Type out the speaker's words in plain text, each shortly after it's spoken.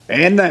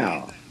And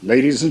now,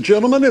 ladies and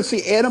gentlemen, it's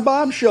the Ed and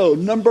Bob Show,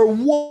 number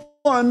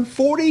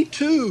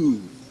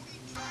 142.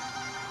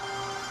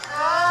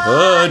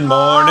 Good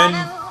morning.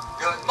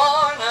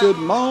 Good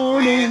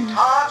morning.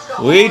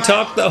 We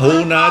talked the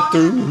whole night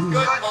through.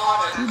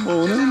 Good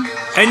morning.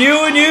 And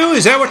you,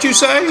 is that what you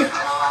say?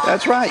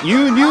 That's right.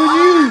 You and you and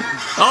you.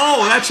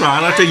 Oh, that's right.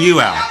 I left a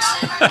you out.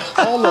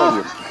 All of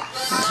you.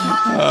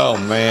 Oh,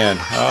 man.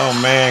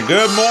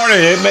 Good morning.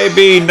 It may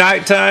be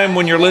nighttime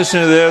when you're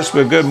listening to this,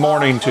 but good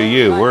morning to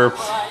you. We're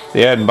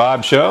the Ed and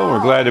Bob Show.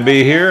 We're glad to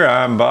be here.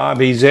 I'm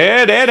Bob. He's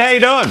Ed. Ed, how you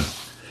doing?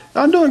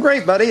 I'm doing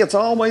great, buddy. It's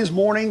always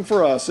morning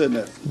for us, isn't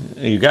it?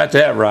 You got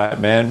that right,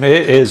 man.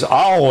 It is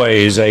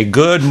always a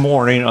good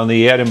morning on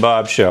the Ed and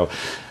Bob Show.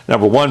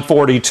 Number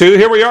 142.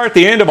 Here we are at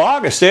the end of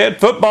August, Ed.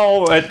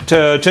 Football at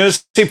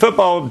Tennessee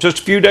football just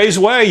a few days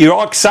away. You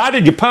all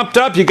excited? You pumped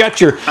up? You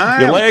got your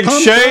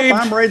legs shaved?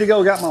 I'm ready to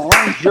go. Got my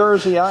orange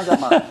jersey. I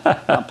got my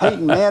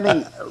Peyton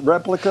Manning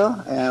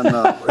replica and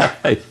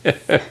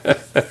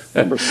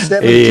number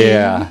 17.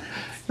 Yeah.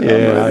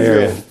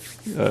 I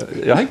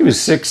think he was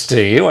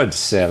 16. He wasn't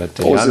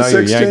 17. Oh, was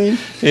it 16?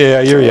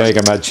 Yeah, you're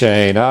yanking my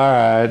chain. All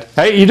right.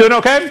 Hey, you doing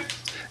okay?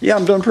 Yeah,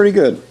 I'm doing pretty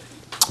good.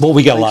 Well,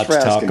 we got a lot Thanks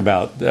to for talk asking.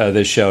 about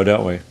this show,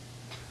 don't we?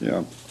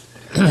 Yeah.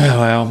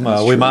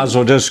 Well, we might as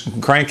well just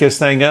crank this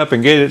thing up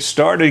and get it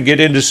started, get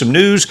into some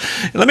news.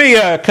 Let me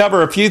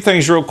cover a few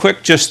things real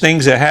quick, just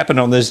things that happened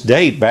on this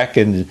date. Back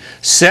in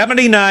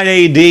 79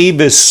 AD,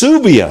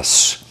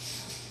 Vesuvious,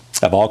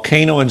 a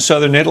volcano in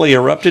southern Italy,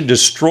 erupted,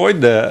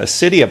 destroyed the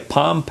city of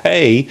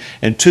Pompeii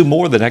and two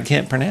more that I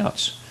can't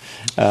pronounce.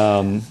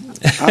 I've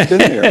been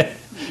there.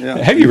 Yeah.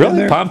 Have you really? Been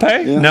there?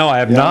 Pompeii? Yeah. No, I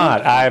have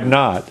not. I have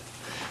not.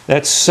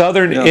 That's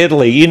southern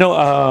Italy. You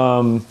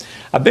know,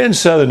 I've been in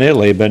southern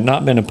Italy, but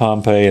not been to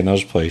Pompeii and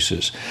those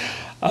places.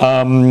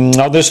 On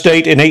this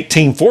date in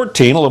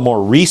 1814, a little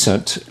more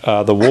recent,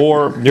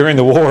 during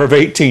the War of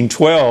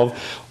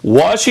 1812,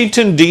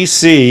 Washington,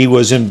 D.C.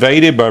 was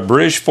invaded by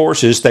British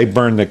forces. They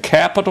burned the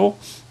Capitol,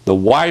 the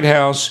White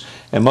House,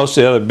 and most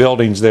of the other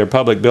buildings there,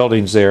 public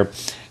buildings there,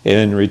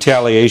 in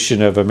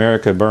retaliation of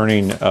America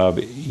burning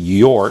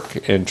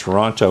York and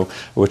Toronto,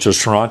 which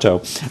was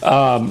Toronto.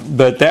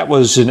 But that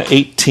was in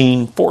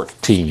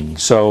 1814.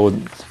 So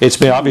it's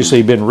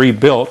obviously been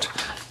rebuilt,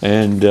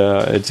 and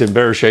it's in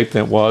better shape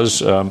than it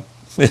was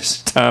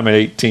this time in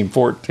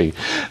 1814.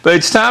 But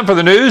it's time for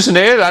the news, and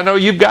Ed, I know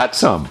you've got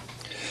some.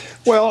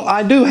 Well,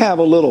 I do have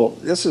a little.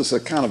 This is a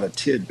kind of a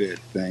tidbit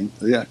thing.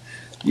 Yeah,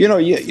 you know,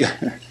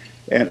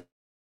 and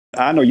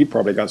I know you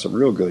probably got some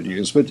real good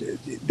news. But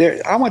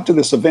I went to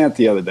this event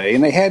the other day,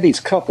 and they had these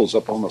couples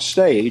up on the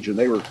stage, and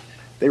they were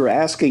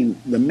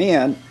asking the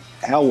men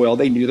how well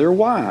they knew their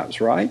wives,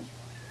 right?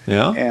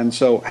 Yeah. And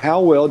so, how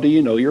well do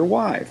you know your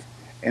wife?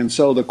 And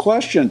so the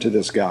question to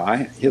this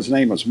guy, his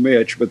name was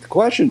Mitch, but the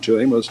question to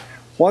him was,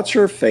 "What's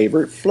her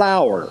favorite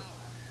flower?"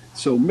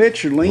 So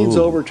Mitch leans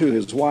over to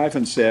his wife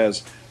and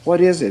says,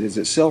 "What is it? Is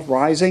it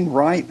self-rising,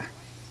 right?"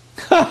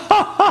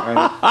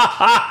 Right.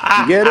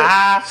 You get it?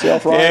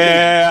 Self-rising.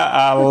 Yeah,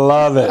 I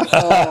love it.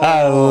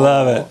 I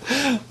love it.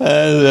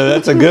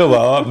 That's a good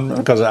one,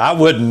 because I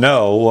wouldn't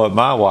know what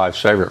my wife's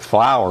favorite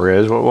flower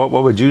is. What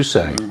would you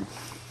say?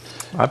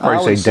 I'd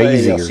probably say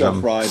daisy or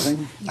something.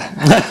 Self-rising.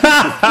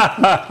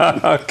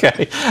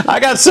 Okay. I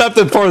got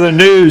something for the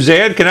news,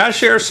 Ed. Can I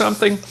share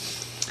something?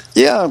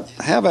 Yeah,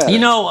 have at it. You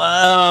know,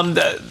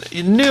 the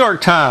New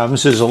York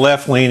Times is a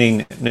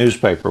left-leaning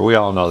newspaper. We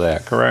all know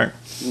that, correct?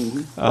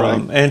 Mm-hmm.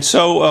 Right. And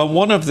so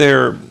one of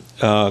their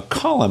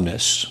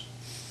columnists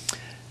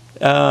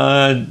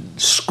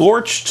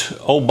scorched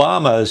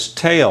Obama's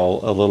tail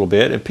a little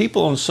bit, and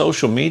people on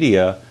social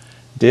media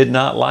did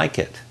not like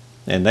it.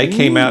 And they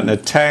came out and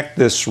attacked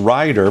this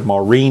writer,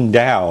 Maureen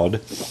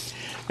Dowd.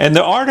 And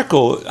the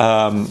article,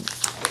 I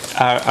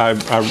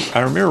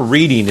remember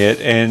reading it,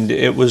 and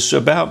it was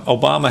about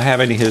Obama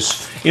having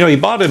his, he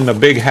bought him a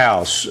big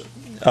house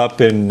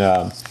up in,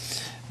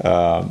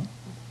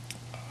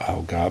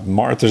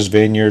 Martha's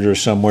Vineyard or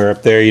somewhere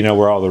up there,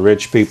 where all the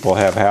rich people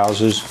have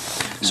houses.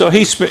 So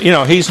he's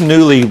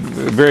newly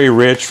very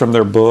rich from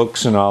their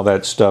books and all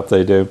that stuff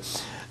they do.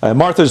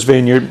 Martha's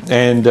Vineyard,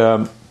 and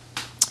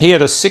he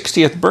had a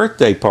 60th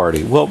birthday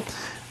party. Well,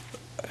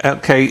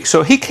 okay,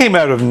 so he came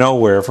out of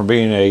nowhere from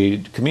being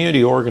a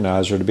community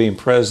organizer to being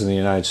president of the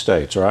United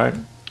States, right?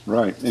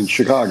 Right, in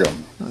Chicago.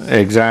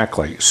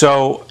 Exactly.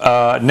 So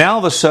now all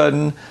of a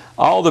sudden,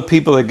 all the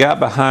people that got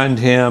behind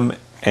him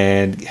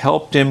and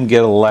helped him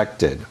get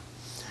elected,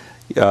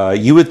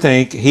 you would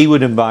think he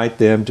would invite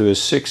them to his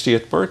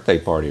 60th birthday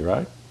party,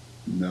 right?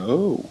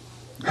 No.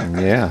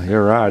 Yeah,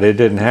 you're right. It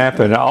didn't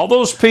happen. All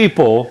those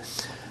people,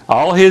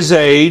 all his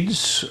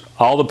aides,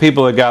 all the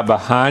people that got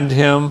behind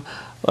him,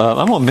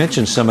 I'm going to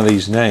mention some of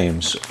these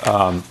names.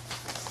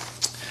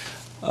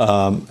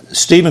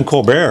 Stephen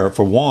Colbert,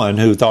 for one,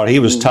 who thought he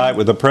was tight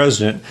with the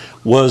president,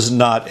 was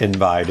not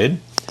invited.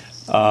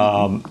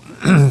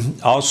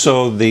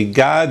 Also, the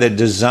guy that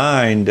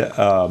designed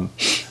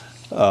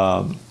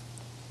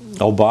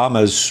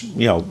Obama's,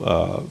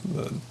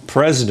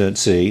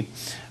 presidency,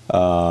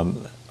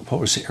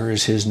 where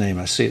is his name?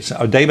 I see it.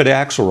 David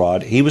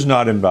Axelrod. He was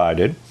not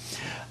invited.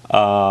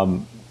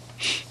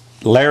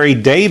 Larry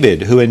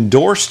David, who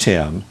endorsed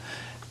him,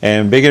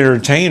 and big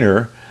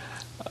entertainer,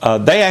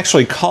 they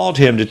actually called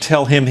him to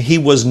tell him he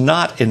was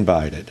not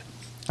invited.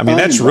 I mean,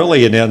 that's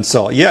really an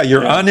insult. Yeah,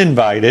 you're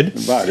uninvited.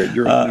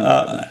 You're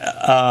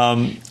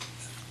uninvited.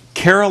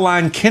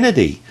 Caroline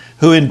Kennedy,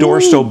 who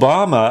endorsed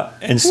Obama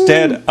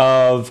instead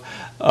of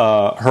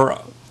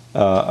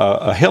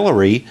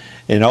Hillary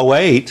in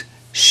 2008,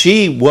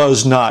 she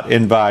was not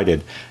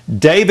invited.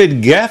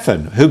 David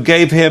Geffen, who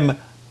gave him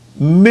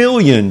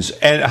millions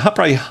and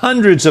probably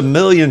hundreds of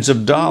millions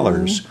of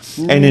dollars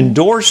and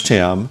endorsed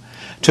him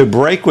to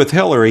break with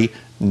Hillary,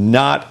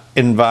 not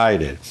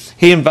invited.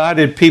 He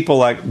invited people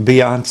like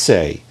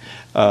Beyonce,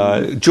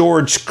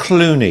 George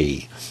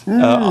Clooney,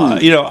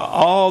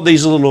 all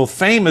these little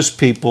famous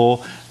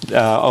people,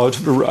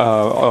 Oprah.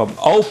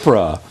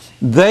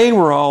 They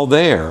were all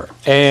there.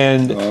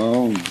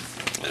 And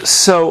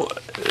so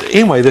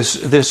anyway,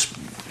 this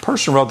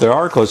person wrote the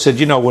article and said,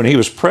 when he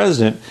was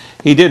president,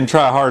 he didn't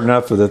try hard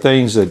enough for the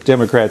things that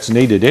Democrats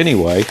needed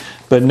anyway,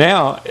 but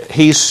now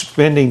he's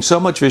spending so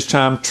much of his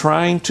time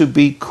trying to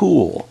be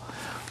cool.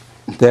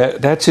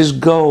 That's his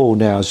goal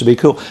now, is to be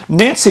cool.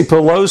 Nancy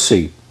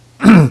Pelosi,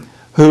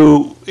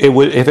 who,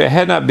 if it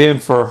had not been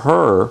for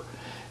her,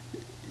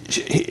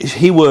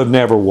 he would have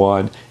never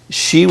won.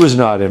 She was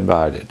not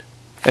invited.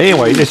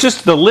 Anyway, it's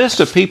just the list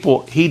of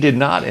people he did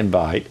not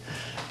invite,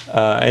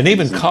 and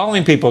even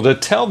calling people to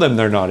tell them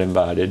they're not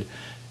invited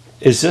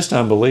is just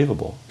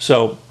unbelievable.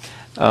 So,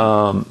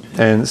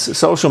 and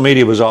social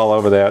media was all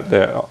over that.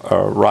 The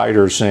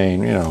writers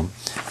saying,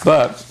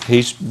 but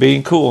he's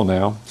being cool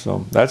now.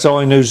 So that's the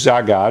only news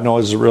I got. I know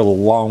it's a real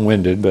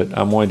long-winded, but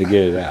I'm wanting to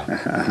get it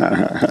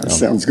out.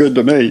 Sounds good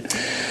to me.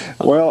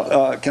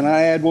 Well, can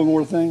I add one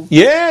more thing?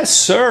 Yes,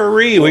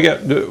 sirree. We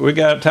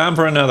got time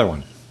for another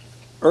one.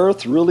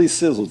 Earth really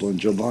sizzled in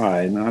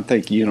July, and I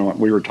think we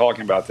were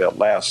talking about that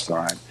last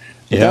time.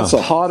 Yeah. That's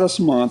the hottest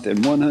month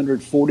in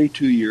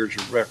 142 years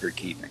of record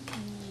keeping.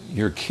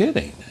 You're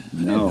kidding.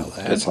 No,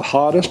 it's the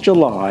hottest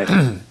July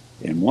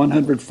in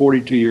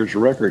 142 years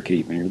of record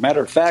keeping. As a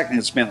matter of fact,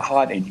 it's been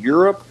hot in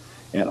Europe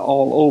and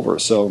all over.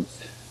 So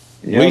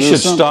we should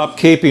stop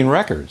keeping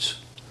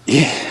records.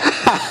 Yeah.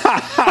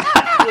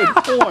 Good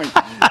point.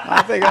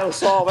 I think that'll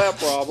solve that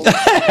problem.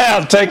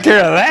 I'll take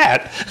care of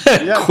that.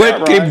 Yeah,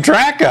 Quit keeping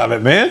track of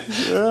it, man.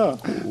 Yeah.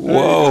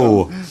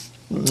 Whoa.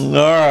 All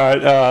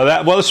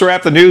right. Let's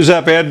wrap the news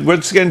up, Ed.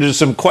 Let's get into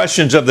some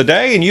questions of the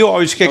day, and you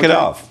always kick it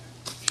off.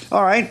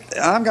 All right.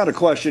 I've got a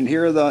question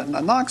here. The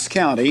Knox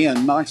County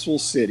and Knoxville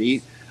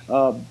City,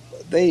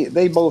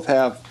 they both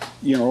have,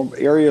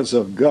 areas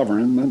of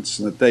governments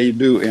that they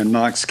do in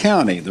Knox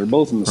County. They're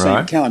both in the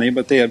same county,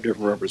 but they have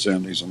different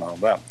representatives and all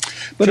that.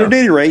 But at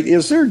any rate,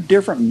 is there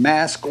different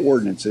mask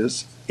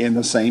ordinances in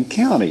the same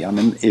county? I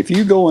mean, if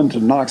you go into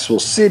Knoxville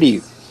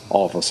City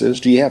offices,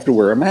 do you have to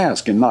wear a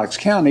mask? In Knox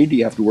County, do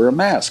you have to wear a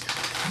mask?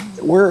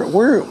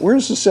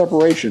 Where's the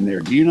separation there?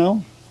 Do you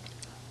know?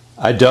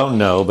 I don't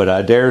know, but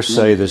I dare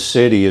say the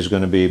city is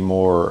going to be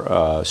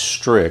more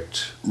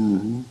strict.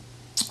 Mm-hmm.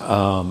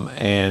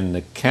 And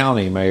the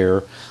county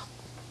mayor,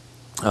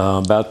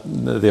 about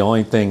the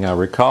only thing I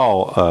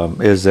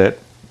recall is that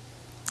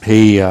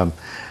he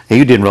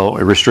didn't roll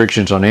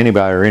restrictions on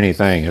anybody or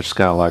anything. It's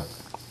kind of like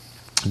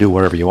do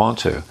whatever you want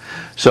to.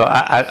 So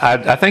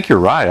I think you're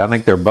right. I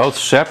think they're both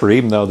separate,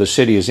 even though the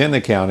city is in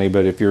the county.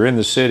 But if you're in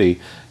the city,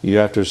 you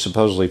have to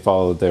supposedly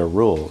follow their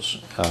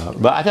rules.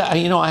 But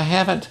I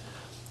haven't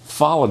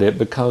followed it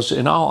because,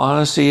 in all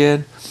honesty,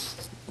 Ed,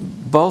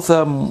 both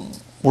of them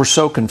were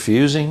so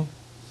confusing.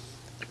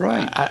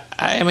 Right.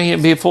 I mean,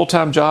 it'd be a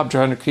full-time job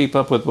trying to keep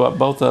up with what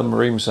both of them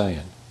are even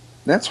saying.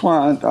 That's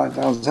why I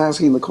was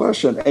asking the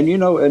question. And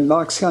in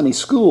Knox County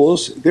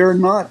schools, they're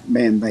not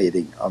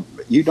mandating.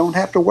 You don't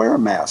have to wear a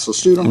mask. The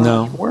student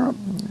doesn't have to wear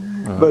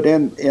them. Right. But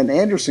in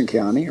Anderson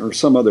County or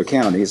some other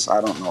counties,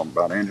 I don't know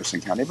about Anderson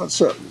County, but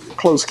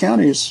close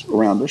counties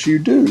around us, you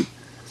do.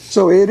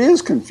 So it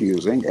is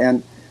confusing,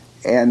 and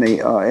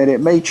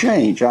it may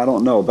change. I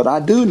don't know, but I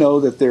do know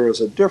that there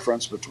is a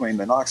difference between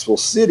the Knoxville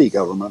City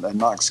government and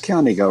Knox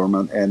County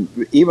government, and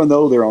even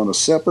though they're on a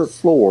separate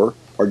floor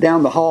or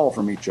down the hall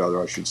from each other,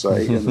 I should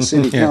say, in the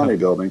city county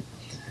building,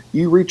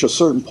 you reach a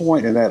certain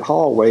point in that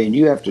hallway and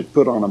you have to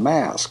put on a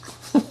mask.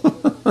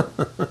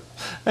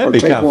 That'd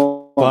be kind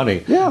of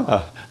funny.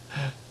 Yeah.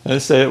 I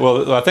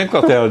think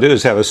what they'll do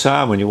is have a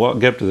sign when you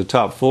get up to the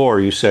top floor.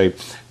 You say,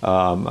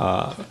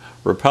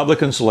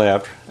 Republicans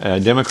left,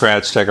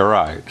 Democrats take a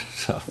right.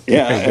 So,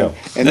 yeah,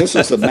 and this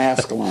is the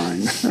mask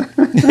line.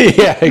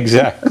 Yeah,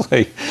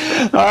 exactly.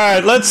 All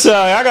right,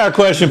 I got a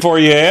question for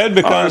you, Ed,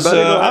 because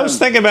I was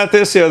thinking about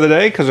this the other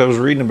day because I was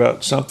reading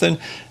about something.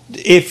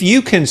 If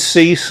you can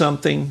see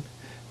something,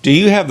 do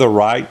you have the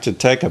right to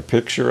take a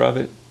picture of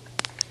it?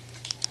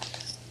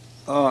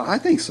 I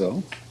think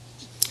so.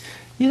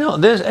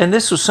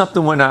 This was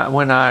something when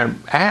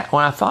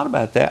I thought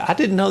about that, I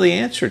didn't know the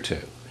answer to.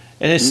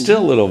 And it's still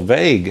a little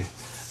vague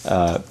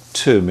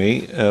to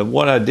me.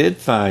 What I did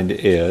find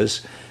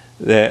is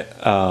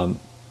that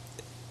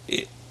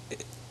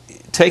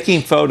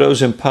taking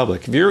photos in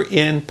public. If you're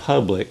in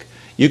public,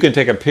 you can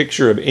take a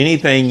picture of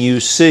anything you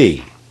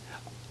see,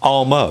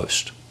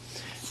 almost.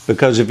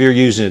 Because if you're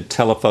using a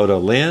telephoto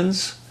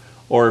lens,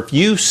 or if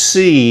you're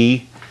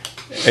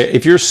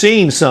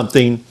seeing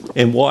something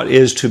in what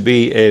is to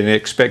be an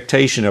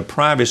expectation of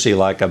privacy,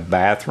 like a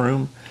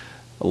bathroom,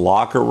 a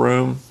locker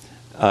room,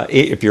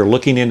 if you're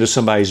looking into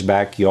somebody's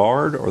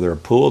backyard or their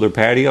pool, their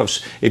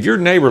patios, if your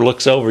neighbor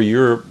looks over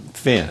your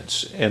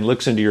fence and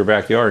looks into your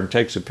backyard and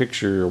takes a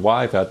picture of your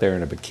wife out there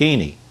in a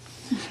bikini,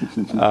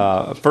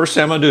 first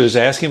thing I'm going to do is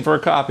ask him for a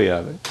copy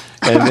of it.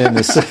 And then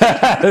the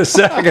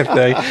second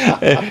thing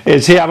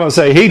is I'm going to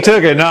say, he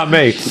took it, not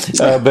me.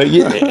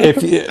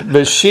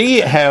 But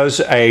she has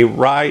a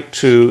right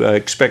to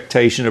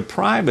expectation of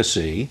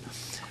privacy.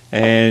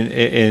 And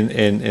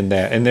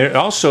that, and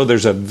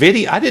there's a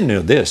video. I didn't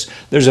know this.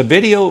 There's a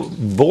Video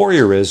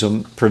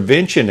Voyeurism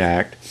Prevention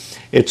Act.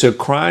 It's a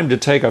crime to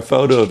take a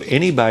photo of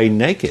anybody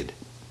naked.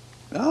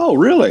 Oh,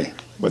 really?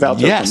 Without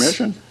their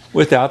permission?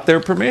 Without their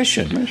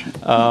permission.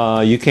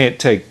 You can't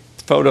take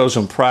photos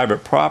on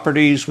private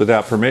properties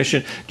without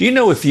permission. Do you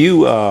know if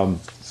you?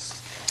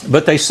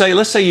 But they say,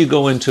 let's say you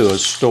go into a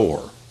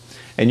store,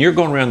 and you're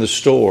going around the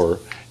store,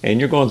 and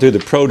you're going through the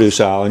produce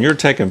aisle, and you're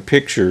taking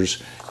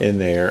pictures in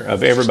there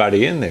of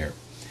everybody in there.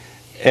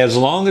 As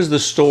long as the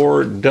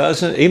store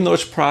doesn't, even though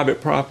it's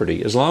private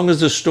property, as long as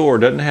the store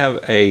doesn't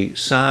have a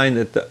sign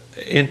at the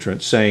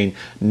entrance saying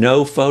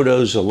no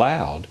photos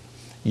allowed,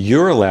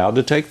 you're allowed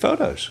to take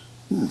photos.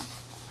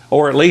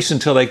 Or at least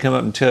until they come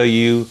up and tell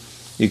you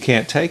you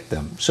can't take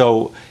them.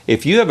 So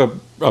if you have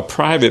a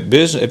private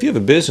business, if you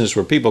have a business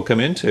where people come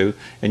into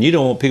and you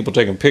don't want people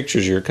taking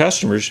pictures of your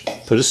customers,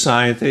 put a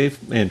sign at the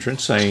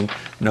entrance saying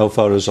no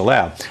photos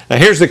allowed. Now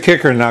here's the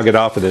kicker, and I'll get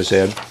off of this,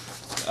 Ed.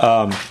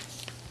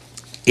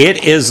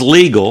 It is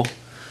legal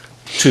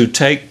to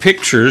take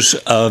pictures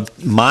of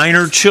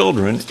minor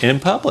children in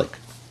public.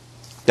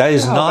 That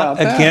is not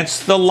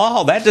against the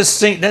law. That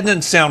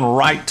doesn't sound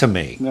right to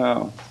me.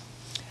 No.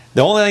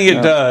 The only thing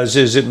it does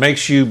is it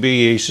makes you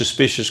be a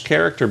suspicious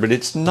character, but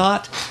it's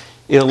not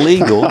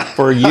illegal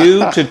for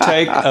you to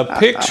take a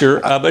picture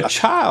of a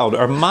child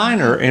or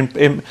minor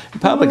in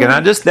public.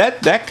 And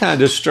that kind of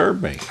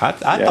disturbed me. I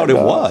thought it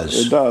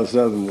was. It does,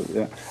 doesn't it?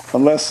 Yeah.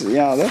 Unless,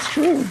 that's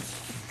true.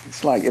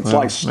 It's like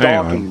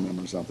stalking them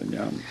or something.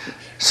 Yeah.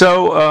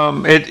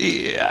 So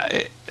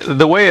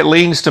the way it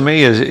leans to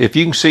me is if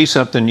you can see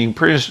something, you can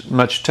pretty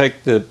much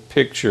take the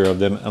picture of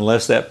them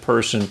unless that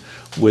person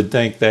would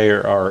think they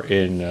are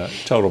in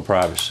total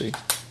privacy.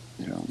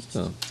 Yeah.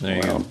 So there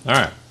you go. All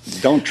right.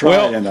 Don't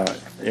try in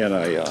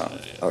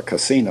a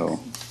casino.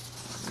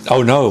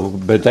 Oh no,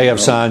 but they have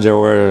signs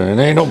everywhere, and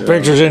there ain't no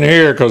pictures in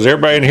here because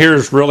everybody in here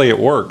is really at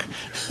work.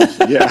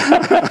 Yeah.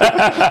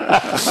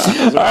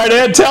 All right,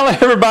 Ed, tell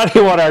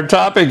everybody what our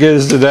topic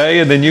is today,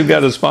 and then you've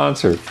got a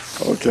sponsor.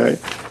 Okay.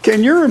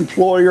 Can your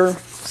employer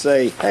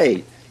say,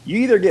 hey, you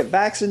either get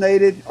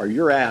vaccinated or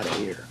you're out of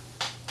here?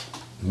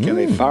 Can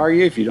they fire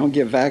you if you don't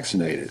get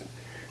vaccinated?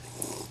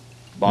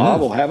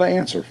 Bob will have an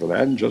answer for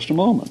that in just a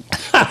moment.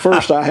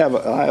 First, I have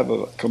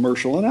a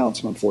commercial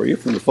announcement for you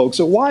from the folks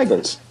at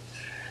Weigel's.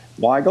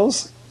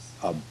 Weigel's,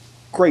 a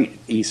great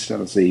East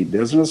Tennessee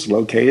business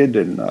located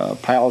in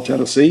Powell,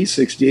 Tennessee,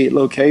 68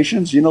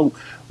 locations. You know,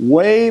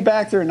 way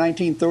back there in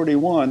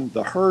 1931,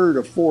 the herd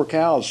of 4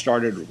 cows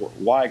started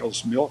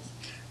Weigel's Milk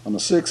on a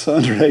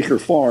 600-acre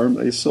farm.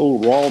 They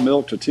sold raw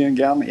milk to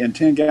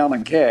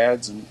 10-gallon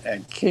cans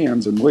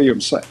and William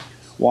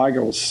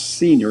Weigel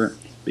Sr.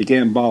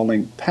 began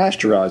bottling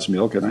pasteurized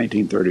milk in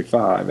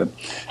 1935. And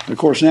of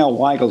course, now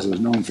Weigel's is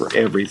known for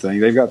everything.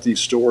 They've got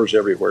these stores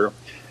everywhere.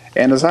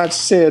 And as I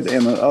said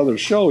in the other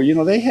show, you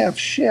know, they have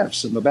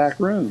chefs in the back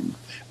room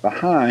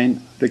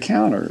behind the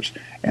counters.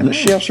 And the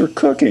chefs are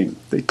cooking.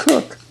 They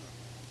cook.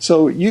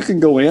 So you can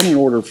go in and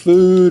order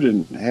food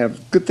and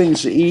have good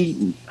things to eat.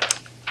 And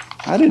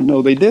I didn't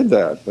know they did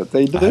that, but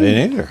they do. I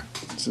didn't either.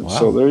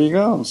 So there you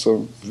go.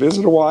 So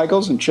visit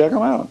Weigel's and check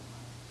them out.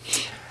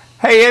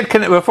 Hey, Ed,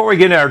 before we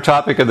get into our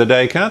topic of the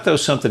day, can I throw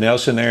something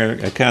else in there,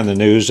 kind of the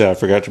news that I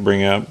forgot to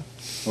bring up?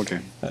 Okay.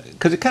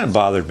 Because it kind of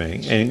bothered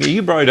me. And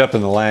you brought it up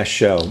in the last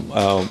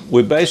show.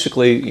 We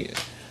basically,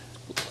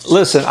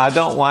 listen, I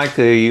don't like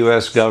the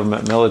U.S.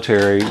 government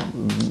military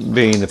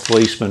being the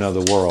policeman of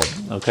the world,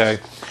 okay?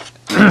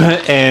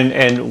 and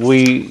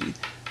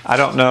I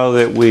don't know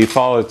that we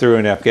followed through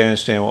in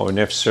Afghanistan what we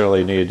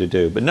necessarily needed to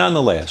do. But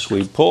nonetheless,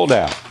 we pulled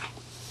out.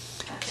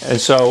 And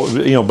so,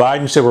 you know,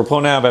 Biden said we're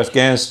pulling out of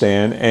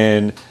Afghanistan,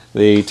 and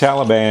the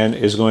Taliban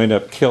is going to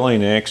end up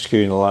killing and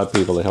executing a lot of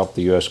people to help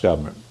the U.S.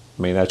 government.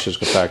 I mean, that's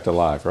just a fact of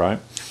life, right?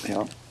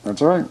 Yeah,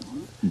 that's right.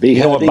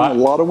 Beheading a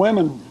lot of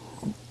women.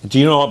 Do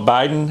you know what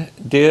Biden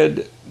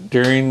did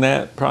during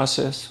that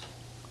process?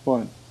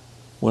 What?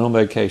 Went on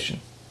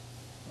vacation.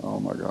 Oh,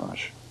 my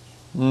gosh.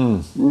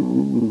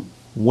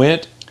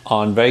 Went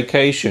on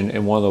vacation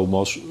in one of the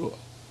most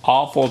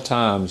awful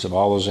times of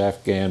all those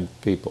Afghan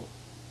people.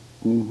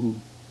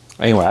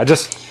 Anyway,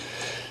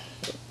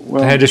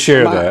 Well, I had to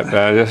share my,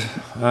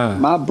 that.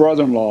 my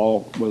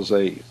brother-in-law was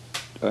a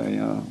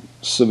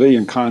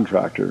civilian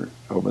contractor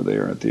over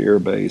there at the air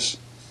base,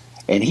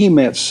 and he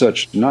met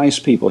such nice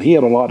people. He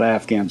had a lot of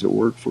Afghans that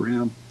worked for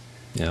him,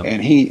 Yeah.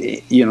 and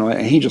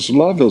he just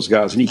loved those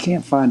guys, and he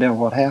can't find out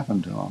what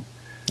happened to them.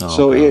 Oh,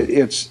 So God.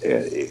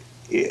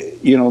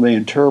 the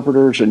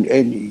interpreters, and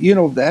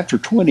after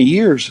 20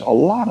 years, a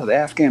lot of the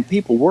Afghan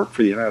people worked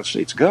for the United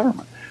States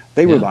government.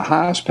 They were the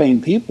highest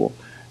paying people,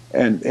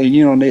 and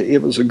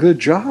it was a good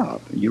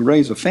job. You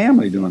raise a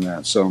family doing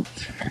that, so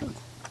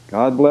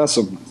God bless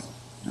them.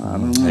 I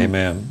don't know.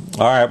 Amen.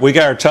 All right, we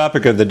got our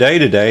topic of the day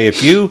today.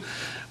 If you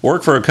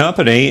work for a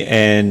company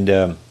and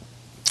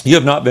you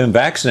have not been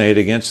vaccinated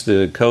against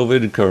the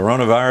COVID,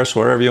 coronavirus,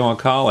 whatever you want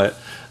to call it,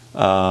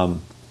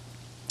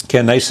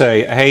 can they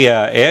say, "Hey,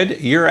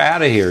 Ed, you're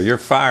out of here. You're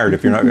fired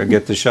if you're not going to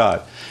get the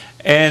shot"?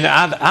 And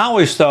I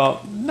always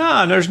thought,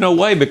 no, there's no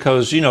way,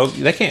 because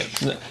they can't.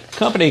 The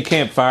company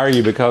can't fire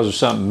you because of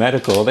something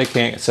medical. They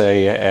can't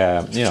say,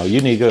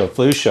 you need to get a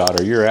flu shot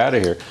or you're out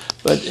of here.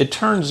 But it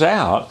turns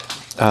out,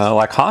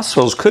 like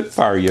hospitals could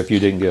fire you if you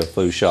didn't get a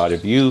flu shot.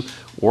 If you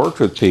worked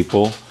with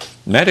people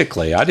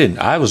medically,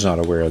 I was not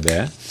aware of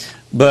that.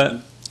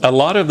 But a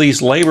lot of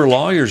these labor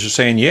lawyers are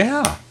saying, you're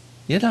not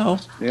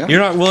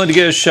willing to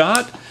get a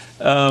shot,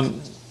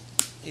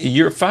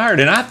 you're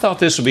fired. And I thought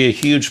this would be a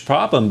huge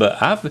problem, but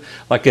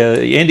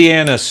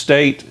Indiana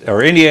State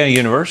or Indiana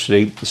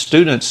University, the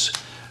students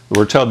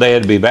were told they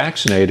had to be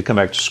vaccinated to come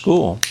back to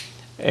school,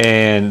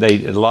 and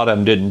a lot of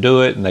them didn't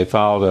do it, and they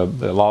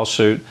filed a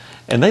lawsuit,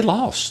 and they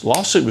lost.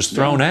 Lawsuit was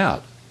thrown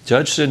out.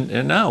 Judge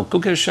said, "No, go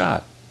get a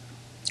shot."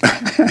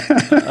 That's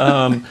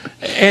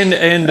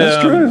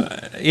true.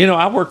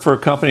 I worked for a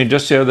company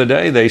just the other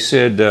day. They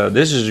said,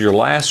 this is your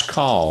last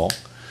call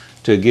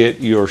to get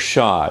your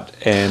shot,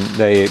 and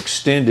they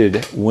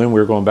extended when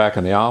we were going back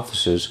in the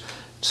offices.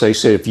 So they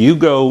said, if you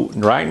go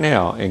right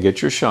now and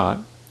get your shot,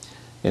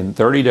 in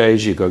 30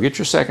 days you go get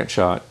your second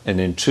shot,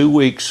 and in 2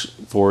 weeks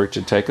for it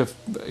to take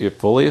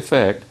fully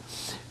effect,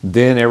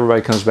 then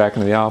everybody comes back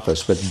into the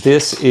office. But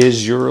this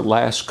is your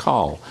last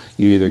call.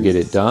 You either get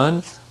it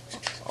done,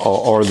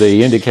 or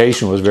the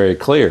indication was very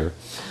clear.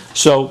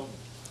 So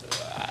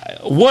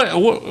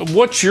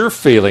what's your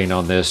feeling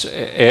on this,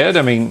 Ed?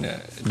 I mean,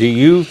 do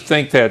you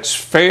think that's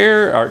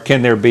fair, or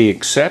can there be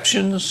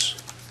exceptions?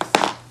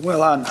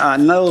 Well, I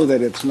know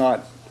that it's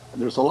not.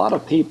 There's a lot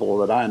of people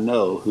that I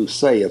know who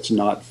say it's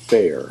not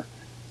fair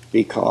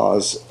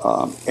because,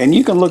 and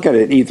you can look at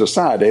it either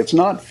side. It's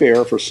not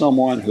fair for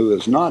someone who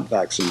is not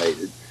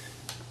vaccinated,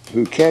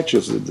 who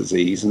catches the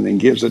disease and then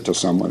gives it to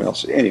someone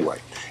else. Anyway,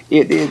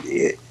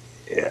 this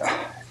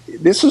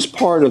is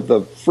part of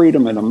the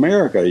freedom in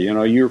America.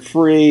 You're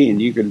free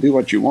and you can do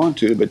what you want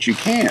to, but you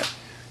can't.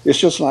 It's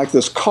just like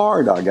this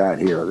card I got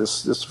here,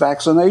 this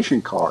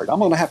vaccination card. I'm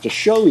going to have to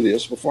show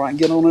this before I can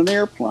get on an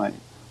airplane.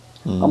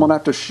 I'm going to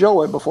have to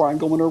show it before I can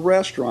go in a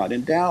restaurant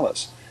in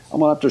Dallas.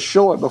 I'm going to have to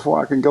show it before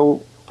I can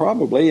go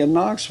probably in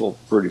Knoxville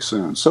pretty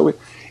soon. So it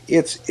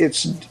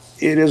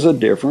is a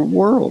different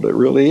world. It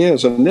really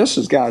is. And this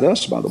has got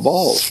us by the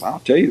balls.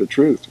 I'll tell you the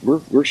truth.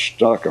 We're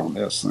stuck on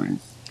this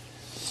thing.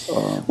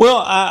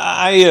 Well,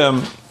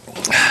 I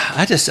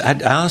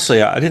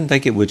honestly, I didn't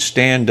think it would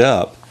stand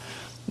up.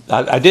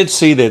 I did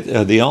see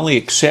that the only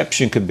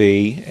exception could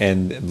be,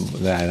 and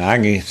I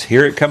can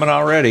hear it coming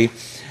already,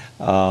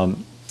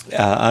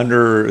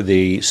 under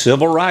the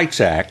Civil Rights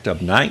Act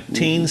of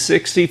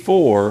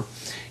 1964,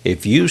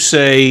 if you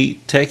say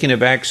taking a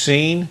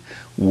vaccine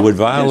would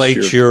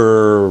violate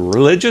your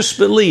religious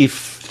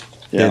belief,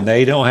 then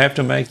they don't have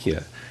to make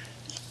you.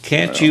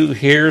 Can't you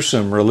hear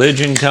some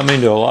religion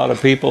coming to a lot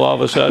of people all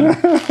of a sudden?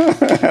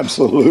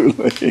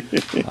 Absolutely.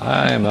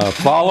 I am a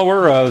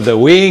follower of the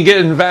We Ain't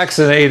Getting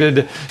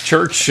Vaccinated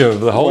Church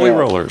of the Holy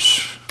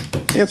Rollers.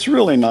 It's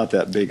really not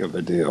that big of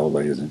a deal,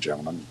 ladies and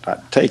gentlemen.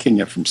 Taking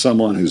it from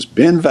someone who's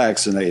been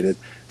vaccinated,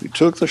 who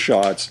took the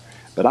shots,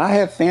 but I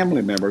have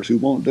family members who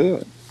won't do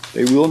it.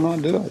 They will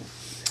not do it.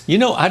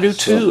 I do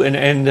too,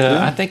 and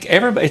I think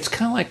everybody, it's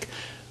kind of like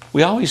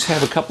we always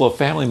have a couple of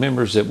family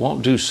members that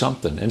won't do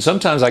something. And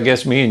sometimes I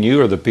guess me and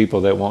you are the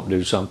people that won't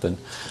do something.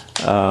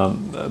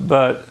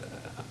 But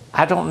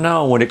I don't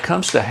know, when it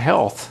comes to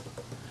health,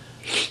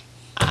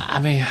 I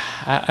mean,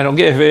 I don't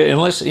get it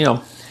unless,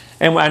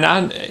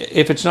 and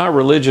if it's not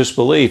religious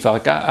belief,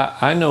 like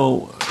I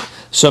know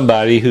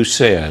somebody who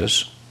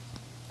says,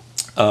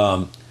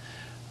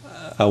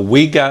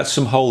 we got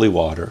some holy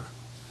water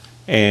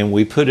and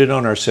we put it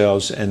on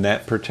ourselves and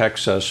that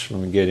protects us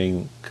from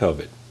getting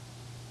COVID.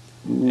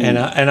 And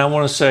I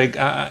want to say,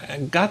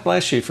 God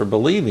bless you for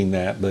believing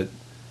that, but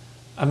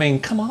I mean,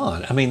 come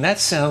on. I mean, that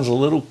sounds a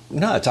little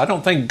nuts. I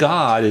don't think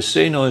God is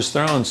sitting on his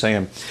throne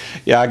saying,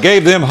 I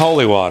gave them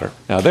holy water.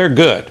 Now, they're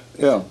good.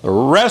 Yeah. The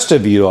rest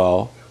of you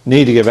all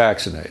need to get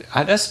vaccinated.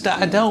 I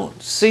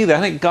don't see that.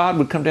 I think God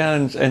would come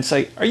down and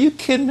say, are you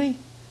kidding me?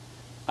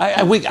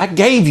 I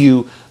gave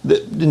you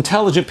the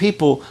intelligent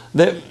people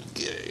that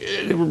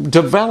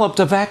developed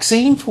a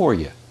vaccine for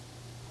you.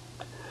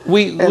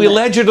 We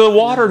led you to the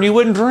water and you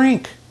wouldn't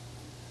drink.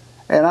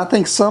 And I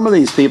think some of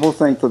these people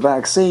think the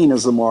vaccine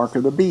is the mark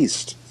of the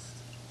beast.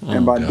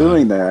 And by God.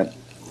 doing that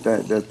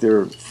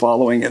they're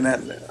following in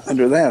that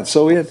under that.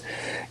 So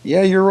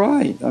yeah, you're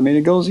right. I mean,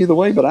 it goes either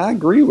way, but I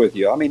agree with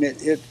you. I mean,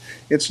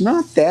 it's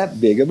not that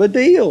big of a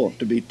deal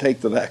to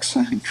take the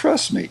vaccine.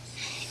 Trust me.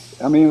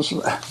 I mean, it's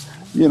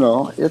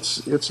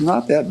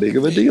not that big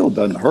of a deal. It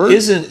doesn't hurt.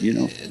 Isn't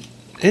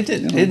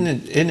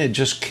it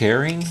just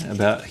caring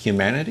about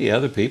humanity,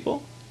 other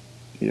people?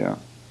 Yeah.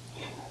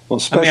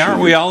 Well, I mean,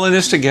 aren't we all in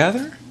this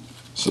together?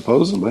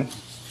 Supposedly.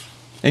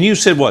 And you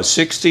said, what,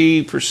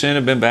 60%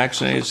 have been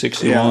vaccinated,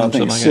 61, yeah, I think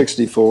something like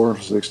 64,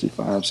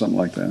 65, something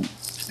like that,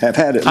 have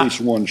had at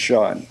least one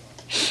shot.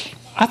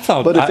 I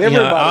thought, but if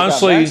everybody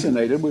honestly, got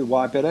vaccinated, we'd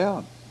wipe it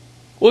out.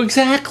 Well,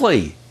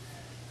 exactly.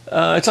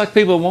 It's like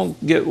people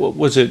won't get, what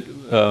was it,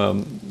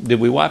 did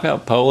we wipe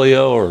out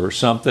polio or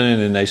something?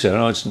 And then they said,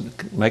 oh, it's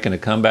making a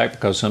comeback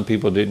because some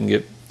people didn't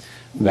get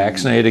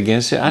vaccinated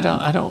against it.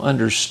 I don't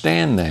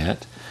understand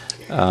that.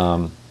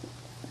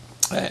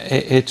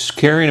 It's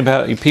caring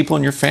about people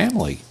in your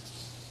family.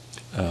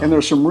 And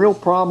there's some real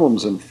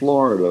problems in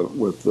Florida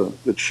with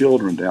the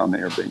children down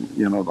there being,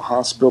 the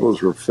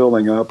hospitals are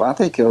filling up. I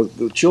think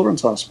the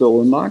Children's Hospital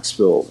in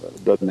Knoxville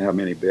doesn't have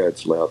many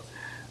beds left.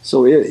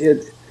 So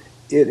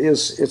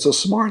it's a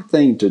smart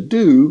thing to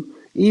do,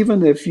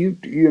 even if you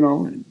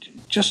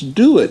just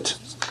do it.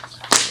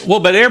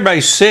 Well, but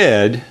everybody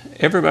said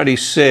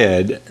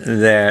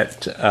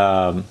that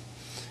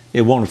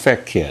it won't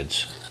affect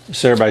kids.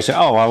 So everybody said,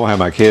 "Oh, I won't have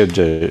my kid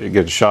to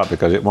get a shot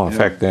because it won't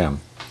affect them."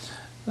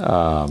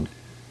 Well,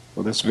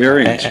 this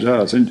variance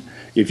does, and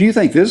if you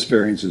think this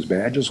variance is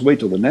bad, just wait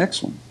till the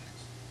next one.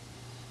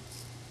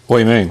 What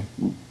do you mean?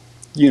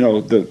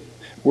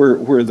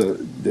 Where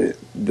the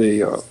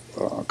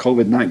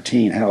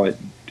COVID-19, how it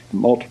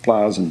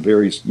multiplies and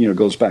varies,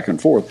 goes back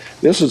and forth.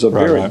 This is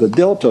the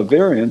Delta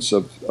variance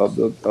of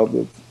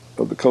the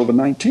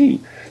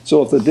COVID-19.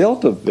 So if the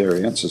Delta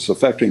variance is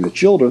affecting the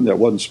children that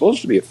wasn't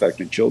supposed to be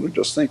affecting children,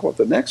 just think what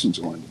the next one's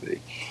going to be.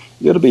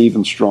 It'll be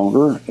even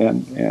stronger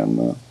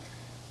and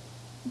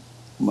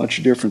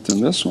much different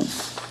than this one.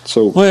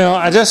 So well,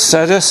 I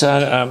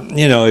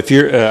if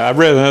you're, I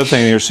read another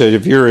thing there said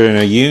if you're in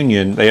a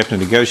union, they have to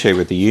negotiate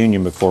with the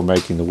union before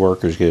making the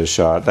workers get a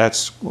shot.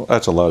 That's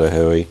a lot of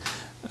hooey.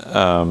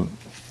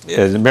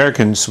 As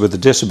Americans with the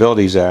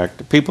Disabilities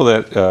Act, people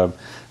that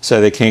say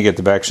they can't get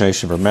the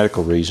vaccination for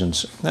medical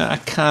reasons, I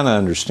kind of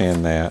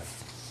understand that.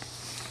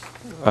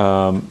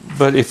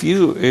 But if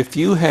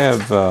you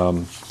have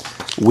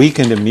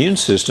weakened immune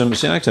system, it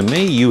seems like to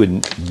me you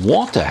would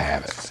want to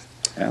have it.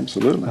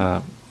 Absolutely.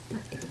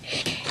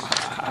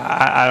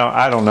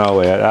 I don't know,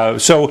 Ed.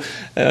 So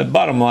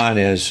bottom line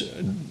is,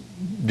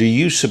 do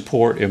you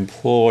support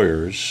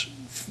employers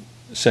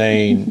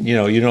saying,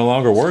 you no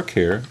longer work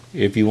here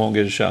if you won't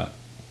get a shot?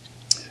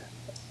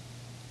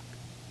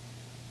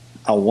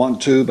 I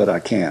want to, but I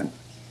can't.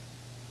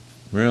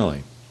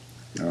 Really?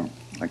 No,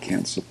 I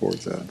can't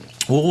support that.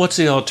 Well, what's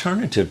the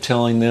alternative?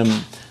 Telling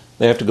them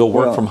they have to go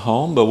work from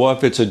home? But what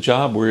if it's a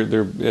job where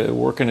they're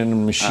working in a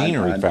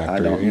machinery factory? I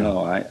don't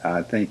know.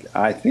 I think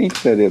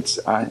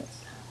that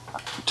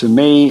to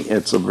me,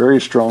 it's a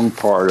very strong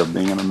part of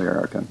being an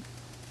American,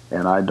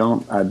 and I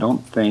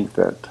don't think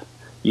that,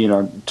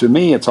 to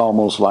me, it's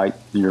almost like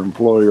your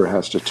employer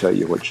has to tell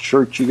you which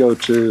church you go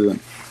to, and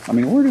I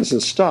mean, where does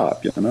it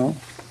stop?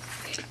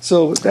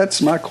 So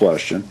that's my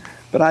question.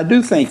 But I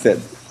do think that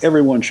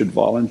everyone should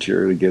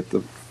volunteer to get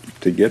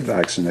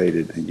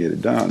vaccinated and get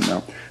it done.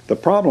 Now, the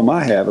problem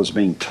I have is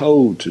being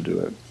told to do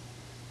it,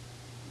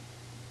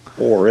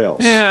 or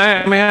else.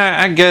 Yeah, I mean,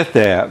 I get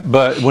that,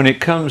 but when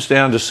it comes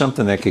down to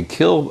something that could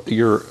kill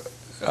your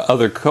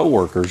other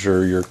coworkers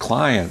or your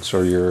clients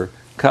or your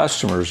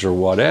customers or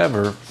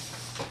whatever,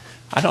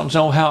 I don't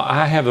know how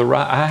I have the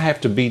right. I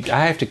have to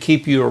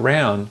keep you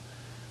around,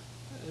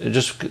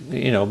 just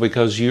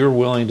because you're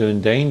willing to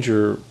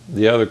endanger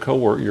the other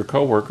your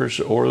coworkers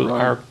or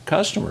our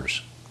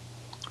customers.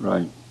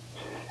 Right.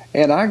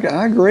 And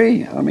I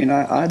agree. I mean,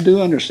 I do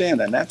understand,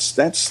 and that's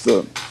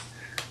the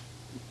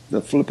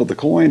flip of the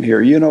coin here.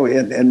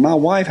 And my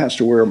wife has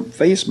to wear a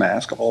face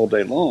mask all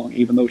day long,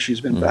 even though she's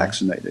been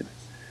vaccinated.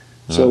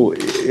 So I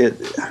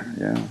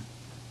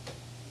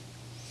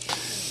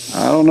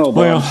don't know.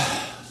 Well,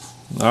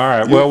 all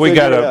right. Well, we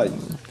got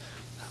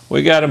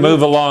to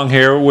move along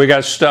here. We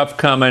got stuff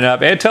coming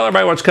up. Ed, tell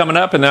everybody what's coming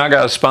up, and then I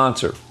got a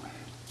sponsor.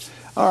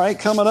 All right,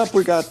 coming up,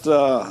 we got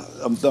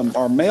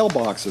our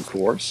mailbox, of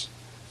course.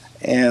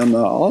 And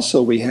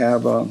also we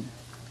have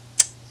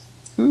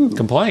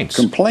complaints.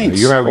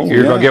 You're going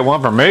to get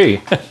one from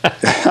me.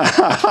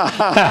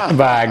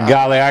 By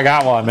golly, I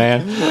got one,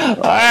 man.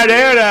 All right,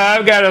 dude,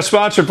 I've got a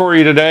sponsor for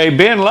you today,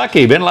 Ben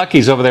Lucky. Ben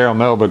Lucky's over there on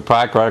Meadowbrook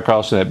Pike, right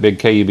across from that big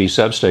KUB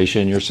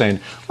substation. You're saying,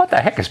 what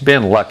the heck is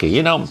Ben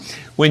Lucky?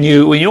 When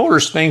you order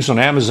things on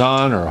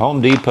Amazon or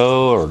Home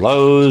Depot or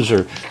Lowe's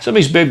or some of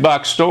these big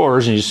box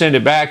stores and you send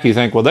it back, you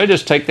think, well, they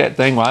just take that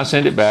thing while I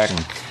send it back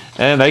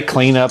and they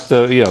clean up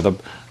the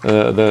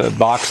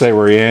box they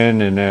were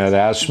in and the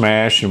ice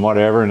smash and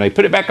whatever, and they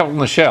put it back on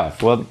the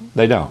shelf. Well,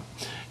 they don't.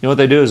 know what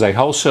they do is they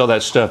wholesale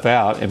that stuff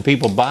out, and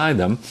people buy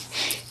them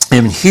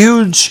in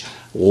huge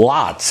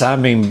lots. I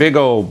mean, big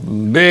old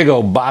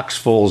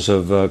boxfuls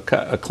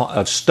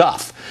of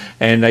stuff,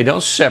 and they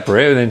don't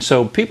separate. And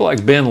so people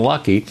like Ben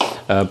Lucky,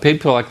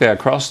 people like that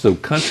across the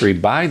country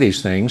buy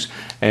these things,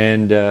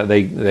 and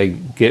they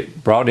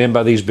get brought in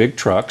by these big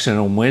trucks. And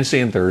on Wednesday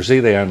and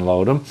Thursday they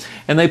unload them,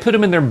 and they put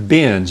them in their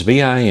bins,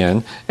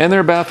 bin, and they're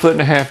about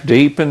 1.5 foot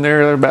deep, and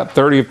there are about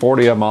 30 or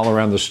 40 of them all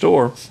around the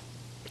store.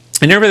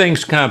 And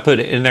everything's kind of put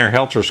in there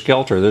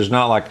helter-skelter. There's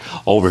not like,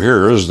 over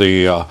here is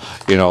the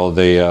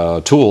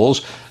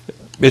tools.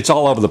 It's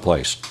all over the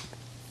place.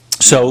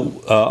 So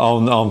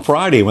on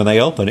Friday when they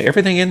open,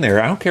 everything in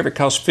there, I don't care if it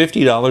costs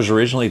 $50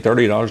 originally,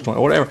 $30,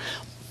 $20, whatever,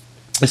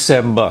 it's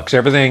 $7.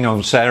 Everything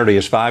on Saturday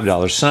is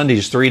 $5. Sunday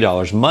is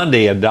 $3.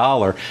 Monday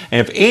 $1.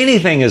 And if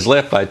anything is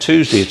left by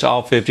Tuesday, it's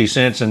all 50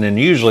 cents. And then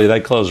usually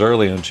they close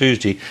early on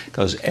Tuesday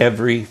because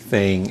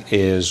everything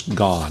is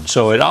gone.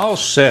 So it all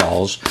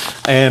sells,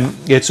 and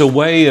it's a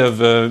way of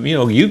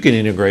you can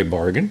integrate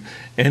bargain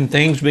and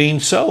things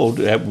being sold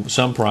at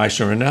some price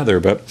or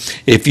another.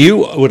 But if you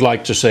would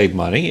like to save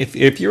money,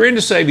 if you're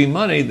into saving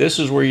money, this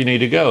is where you need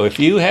to go. If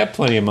you have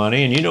plenty of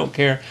money and you don't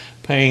care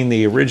paying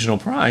the original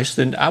price,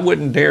 then I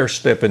wouldn't dare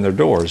step in their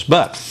doors.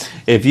 But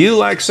if you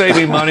like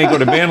saving money, go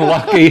to Ben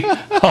Lucky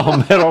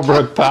on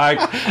Meadowbrook Pike,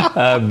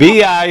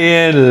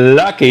 BIN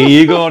Lucky.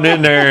 You going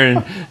in there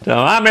and tell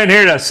them, I'm in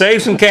here to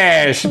save some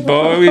cash,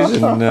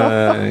 boys,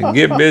 and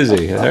get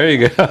busy. There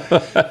you go.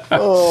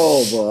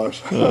 Oh,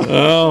 gosh.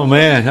 Oh,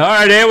 man. All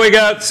right, Ed, we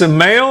got some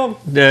mail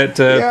that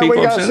people we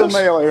got sent some us.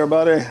 mail here,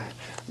 buddy.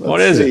 What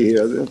is it?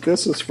 Here.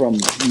 This is from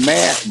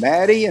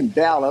Maddie in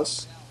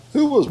Dallas.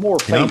 Who was more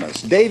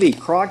famous, Davy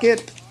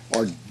Crocket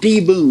or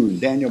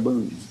Daniel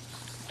Boone?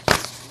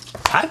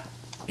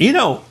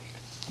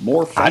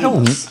 More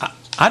famous.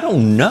 I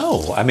don't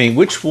know. I mean,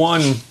 which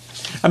one?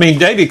 I mean,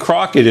 Davy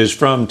Crocket is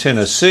from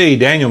Tennessee.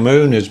 Daniel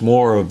Boone is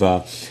more of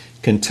a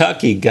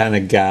Kentucky kind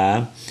of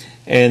guy,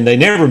 and they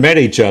never met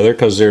each other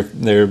because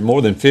they're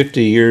more than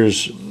 50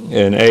 years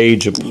in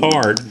age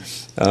apart.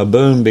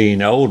 Boone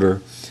being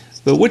older.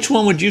 But which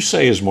one would you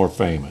say is more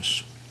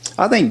famous?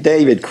 I think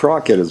David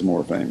Crocket is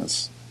more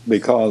famous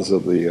because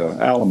of the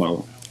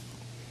Alamo.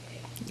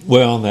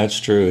 Well, that's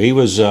true. He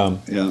was. He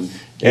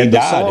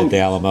died at the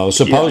Alamo,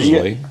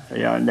 supposedly.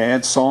 Yeah, and they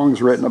had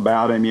songs written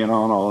about him, and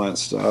all that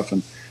stuff.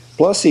 And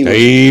plus, he was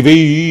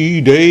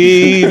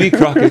Davy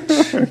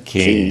Crocket,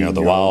 king of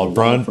the wild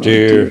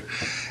frontier.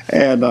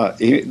 And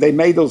they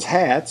made those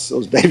hats,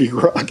 those Davy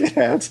Crocket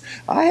hats.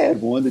 I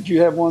had one. Did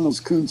you have one of those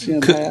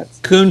coonskin hats?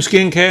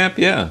 Coonskin cap,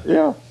 yeah.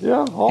 Yeah.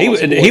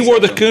 He wore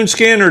the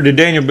coonskin, or did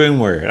Daniel Boone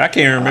wear it? I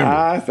can't remember.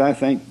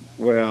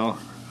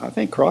 I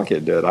think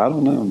Crockett did. I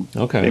don't know.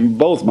 Okay. They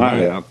both might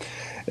have.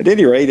 At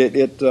any rate,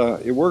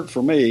 it worked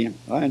for me.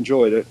 I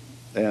enjoyed it,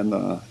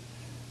 and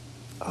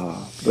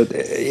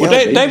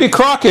Davy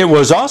Crocket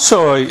was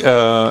also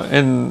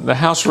in the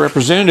House of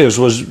Representatives.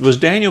 Was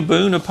Daniel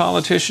Boone a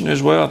politician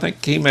as well? I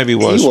think he maybe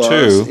was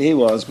too. He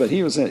was, but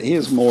he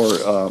was more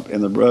in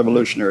the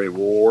Revolutionary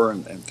War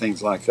and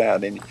things like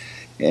that.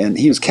 And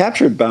he was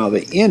captured by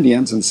the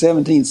Indians in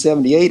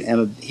 1778,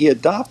 and he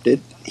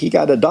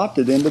got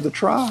adopted into the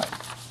tribe.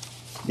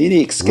 Then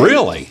he escaped.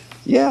 Really?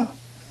 Yeah.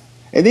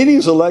 And then he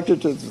was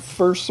elected to the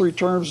first 3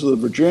 terms of the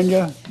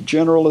Virginia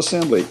General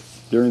Assembly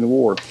during the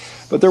war.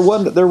 But there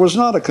was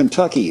not a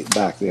Kentucky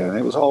back then.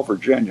 It was all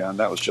Virginia, and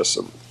that was just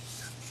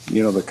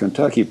the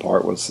Kentucky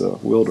part was the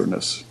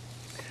wilderness.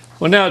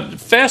 Well, now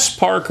Fess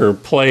Parker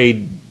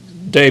played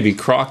Davy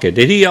Crocket.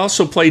 Did he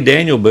also play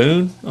Daniel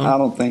Boone? I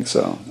don't think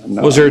so.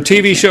 No, was there a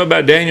TV show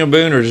about Daniel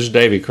Boone or just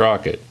Davy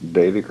Crocket?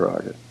 Davy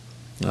Crocket.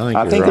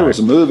 I think there was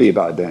a movie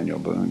about Daniel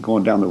Boone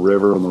going down the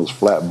river on those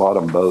flat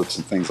bottom boats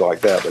and things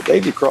like that. But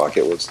Davy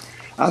Crocket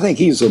I think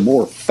he's the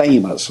more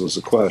famous was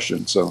the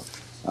question. So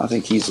I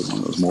think he's the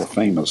one that was more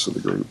famous of the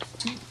group.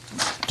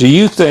 Do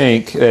you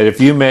think that if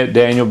you met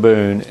Daniel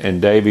Boone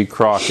and Davy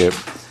Crocket,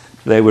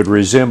 they would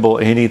resemble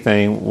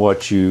anything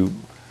what you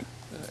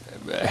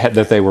had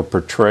that they were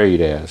portrayed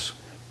as?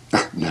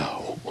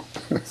 No.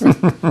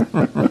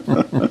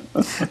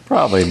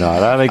 Probably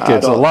not. I think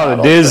it's a lot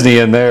of Disney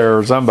in there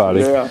or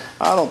somebody. Yeah,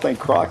 I don't think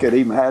Crockett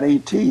even had any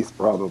teeth,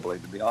 probably,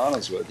 to be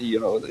honest with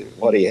you.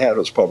 What he had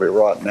was probably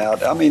rotten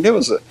out. I mean,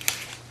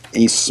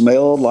 he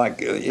smelled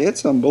like,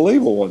 it's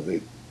unbelievable,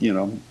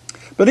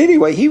 But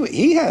anyway, he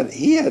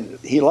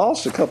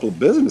lost a couple of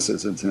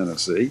businesses in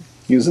Tennessee.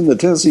 He was in the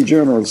Tennessee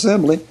General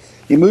Assembly.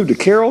 He moved to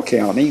Carroll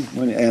County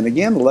and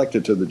again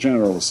elected to the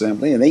General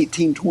Assembly in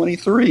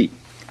 1823.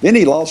 Then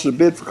he lost a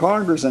bid for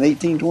Congress in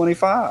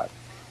 1825,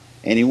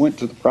 and he went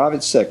to the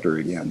private sector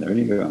again. There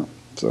you go.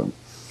 So,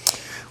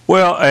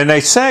 well, and they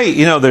say,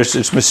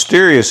 it's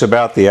mysterious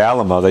about the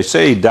Alamo. They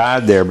say he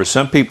died there, but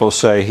some people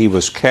say he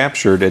was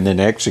captured and then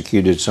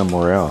executed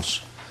somewhere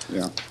else.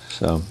 Yeah.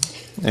 So,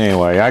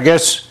 anyway, I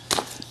guess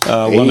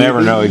we'll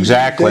never know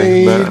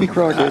exactly. Davy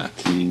Crocket.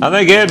 I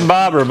think Ed and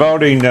Bob are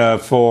voting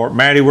for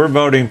Maddie. We're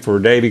voting for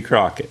Davy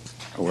Crocket.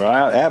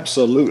 Well,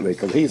 absolutely,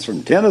 because he's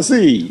from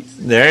Tennessee.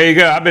 There you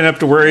go. I've been up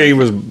to where he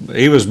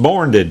was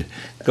borned.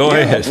 Go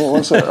ahead. Well,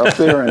 what's that up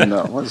there in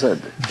what's that?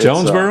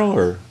 Jonesboro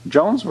or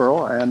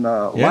Jonesboro and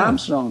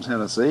Limestone,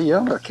 Tennessee.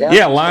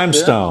 Yeah,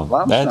 Limestone.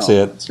 That's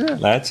it. That's it.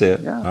 That's it.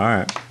 Yeah. All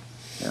right.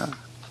 Yeah.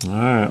 All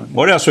right.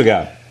 What else we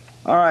got?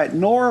 All right,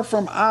 Nora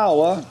from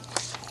Iowa.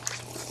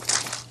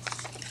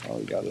 Oh,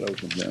 we got it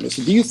open there.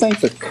 Listen, do you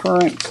think the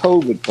current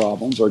COVID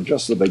problems are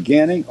just the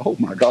beginning? Oh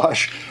my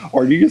gosh!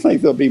 Or do you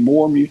think there'll be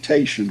more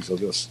mutations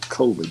of this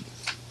COVID?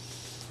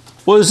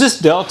 Well, is this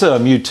Delta a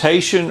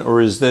mutation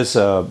or is this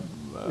a?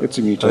 It's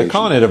a mutation. They're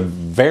calling it a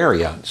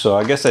variant, so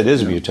I guess that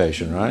is a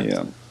mutation, right?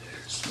 Yeah.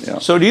 Yeah.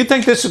 So, do you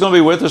think this is going to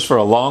be with us for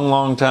a long,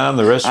 long time?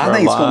 The rest of our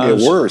lives? I think it's going to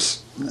get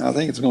worse. I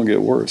think it's going to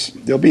get worse.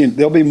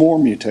 There'll be more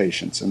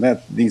mutations,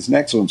 and these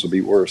next ones will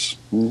be worse.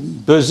 Mm-hmm.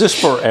 But is this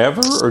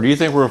forever, or do you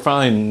think we'll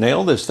finally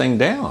nail this thing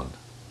down?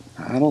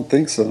 I don't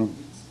think so.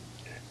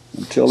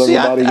 Until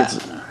everybody gets.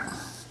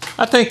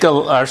 I think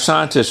our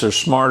scientists are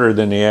smarter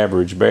than the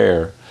average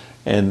bear,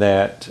 and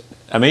that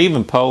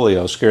even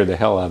polio scared the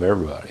hell out of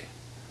everybody.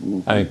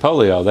 Mm-hmm.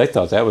 Polio, they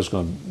thought that was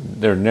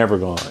they're never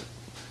going to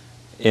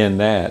end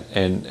that,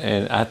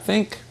 and I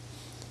think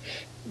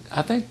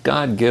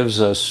God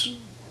gives us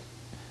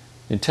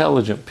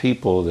intelligent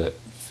people that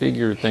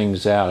figure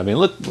things out.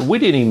 Look, we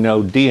didn't even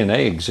know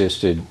DNA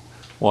existed,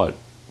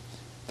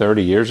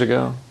 30 years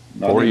ago,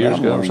 40 years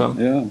ago or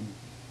something? Yeah,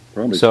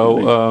 probably.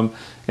 So,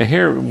 and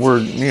here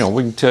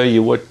we can tell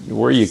you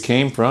where you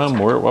came from,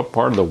 what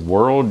part of the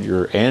world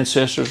your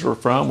ancestors were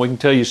from. We can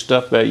tell you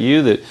stuff about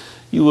you that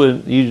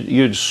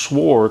you'd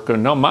swore.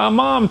 No, my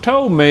mom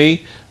told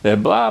me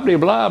that blah blah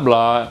blah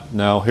blah.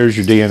 No, here's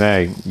your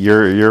DNA.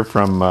 You're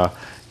from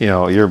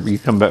you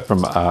come back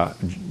from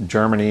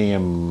Germany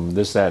and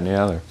this, that, and the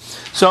other.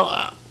 So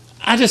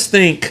I just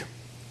think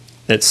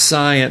that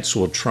science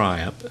will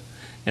triumph,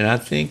 and I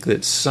think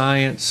that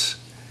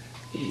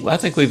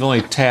we've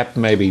only tapped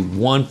maybe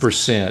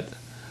 1%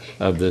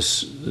 of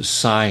this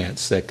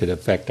science that could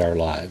affect our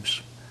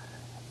lives.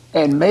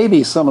 And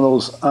maybe some of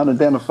those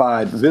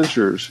unidentified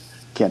visitors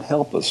can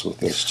help us with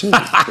this too.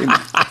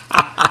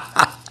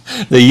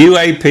 The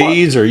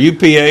UAPs or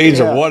UPAs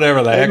or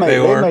whatever the heck they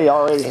were. They may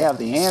already have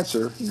the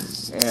answer.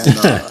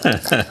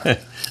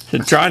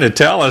 And trying to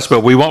tell us,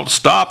 but we won't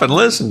stop and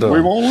listen to them.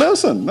 We won't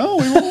listen. No,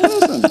 we won't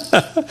listen.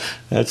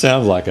 That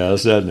sounds like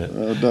us, doesn't it?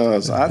 It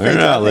does. I think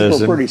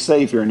we're pretty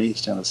safe here in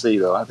East Tennessee,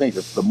 though. I think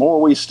if the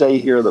more we stay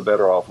here, the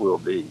better off we'll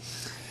be.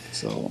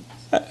 So.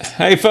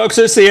 Hey, folks,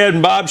 it's the Ed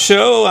and Bob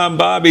Show. I'm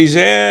Bobby's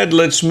Ed.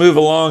 Let's move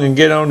along and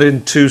get on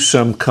into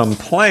some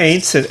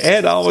complaints. And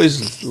Ed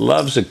always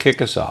loves to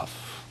kick us off.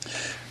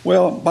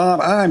 Well,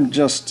 Bob, I'm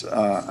just,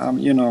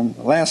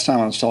 last time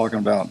I was talking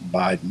about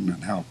Biden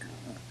and how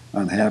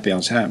unhappy I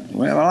was.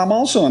 Well, I'm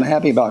also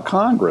unhappy about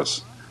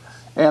Congress.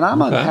 And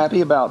I'm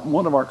unhappy about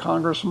one of our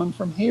congressmen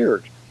from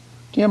here.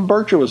 Tim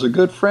Burchett was a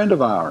good friend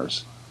of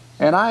ours.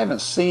 And I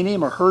haven't seen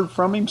him or heard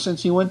from him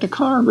since he went to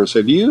Congress.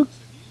 Have you?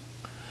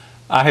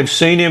 I have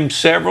seen him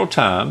several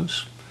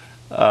times.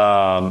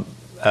 But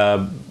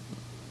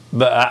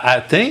I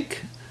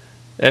think,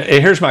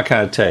 here's my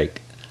kind of take.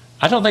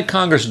 I don't think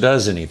Congress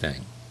does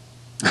anything.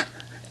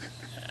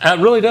 I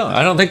really don't.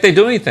 I don't think they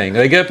do anything.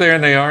 They get up there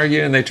and they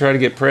argue and they try to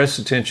get press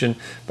attention.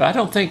 But I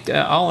don't think,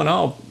 all in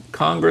all,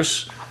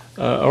 Congress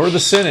or the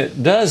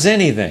Senate does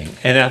anything.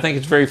 And I think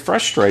it's very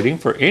frustrating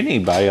for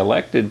anybody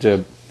elected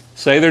to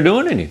say they're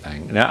doing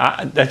anything.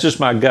 Now, that's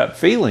just my gut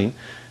feeling.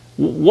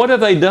 What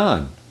have they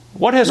done?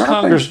 What has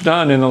Congress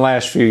done in the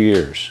last few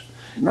years?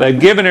 They've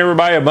given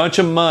everybody a bunch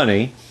of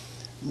money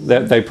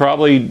that they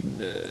probably,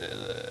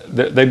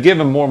 they've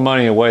given more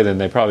money away than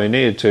they probably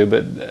needed to.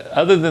 But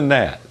other than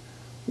that,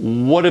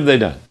 what have they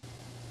done?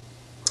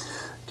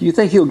 Do you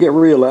think he'll get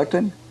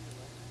reelected?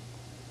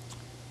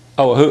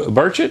 Oh, who,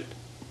 Burchett?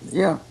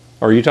 Yeah.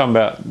 Or are you talking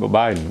about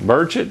Biden?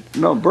 Burchett?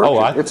 No,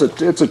 Burchett.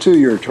 It's a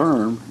 2-year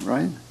term,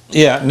 right?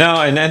 Yeah,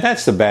 no, and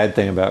that's the bad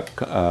thing about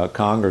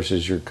Congress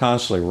is you're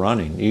constantly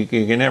running. You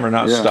can never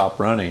not stop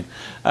running.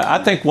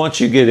 I think once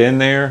you get in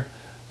there,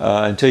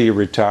 until you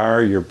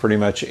retire, you're pretty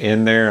much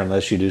in there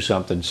unless you do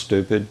something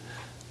stupid.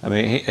 I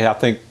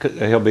think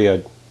he'll be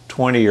a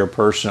 20-year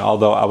person,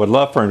 although I would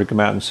love for him to come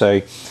out and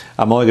say,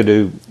 I'm only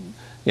going to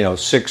do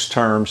 6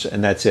 terms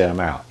and that's it, I'm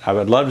out. I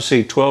would love to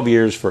see 12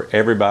 years for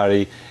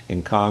everybody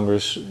in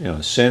Congress,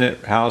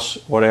 Senate, House,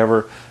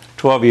 whatever.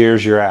 12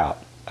 years, you're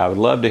out. I would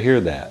love to hear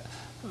that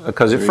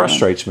because it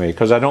frustrates me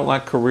because I don't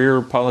like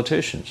career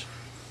politicians.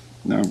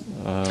 No. So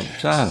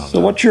I don't know. So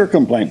what's your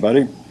complaint,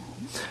 buddy?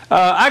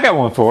 I got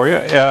one for you.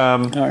 All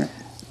right.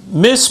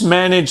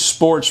 Mismanaged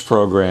sports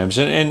programs,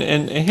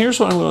 and here's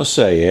what I'm going to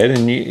say, Ed,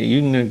 and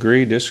you can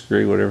agree,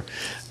 disagree, whatever.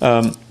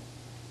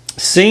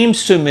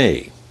 Seems to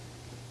me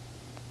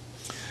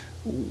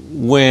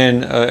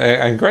when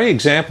a great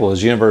example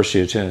is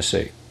University of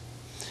Tennessee.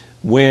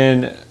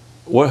 When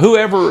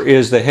whoever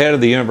is the head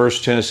of the University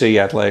of Tennessee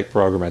athletic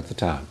program at the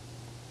time,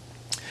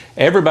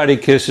 everybody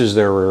kisses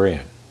their rear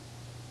end.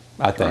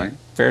 I think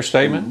fair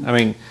statement.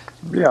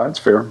 Yeah, it's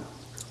fair.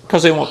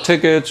 because they want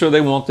tickets or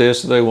they want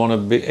this or they want to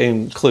be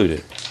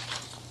included.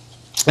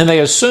 And they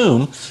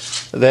assume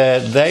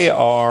that they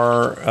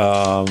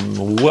are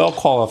well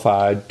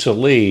qualified to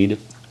lead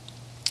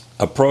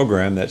a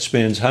program that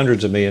spends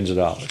hundreds of millions of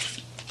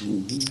dollars.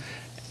 Mm-hmm.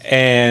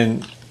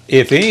 And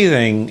if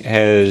anything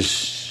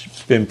has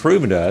been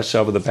proven to us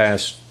over the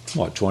past,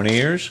 20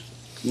 years,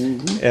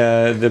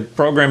 mm-hmm. The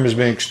program has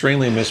been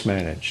extremely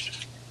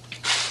mismanaged.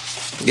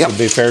 Yep. Would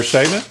be a fair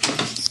statement?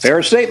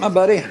 Fair statement,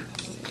 buddy.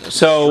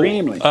 So,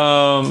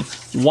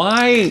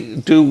 why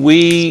do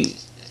we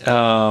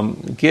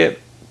get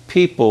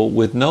people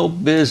with no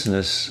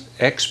business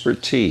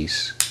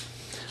expertise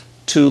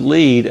to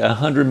lead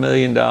 $100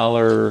 million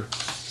or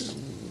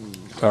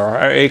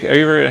even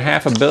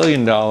 $500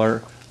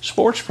 million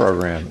sports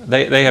program?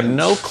 They have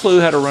no clue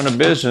how to run a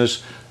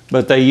business,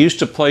 but they used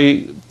to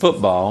play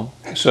football,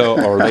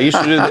 or they used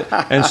to do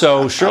that, and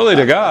so surely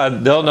to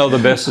God they'll know the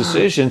best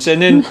decisions. And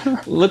then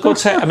look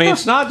what's happening. I mean,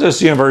 it's not just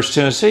the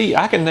University of Tennessee.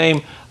 I can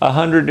name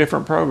 100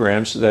 different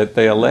programs that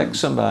they elect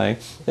somebody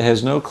that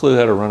has no clue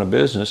how to run a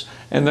business,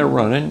 and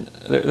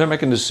they're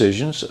making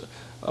decisions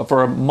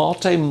for a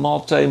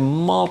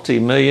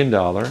multi-million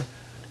dollar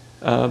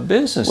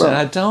business, and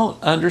I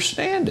don't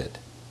understand it.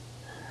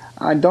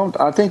 I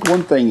think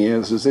one thing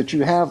is that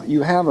you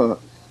have a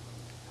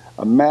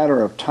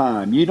matter of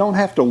time. You don't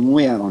have to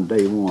win on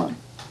day one.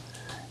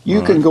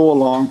 You can go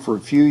along for a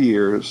few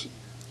years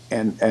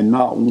and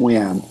not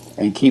win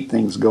and keep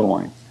things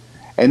going.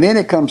 And then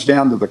it comes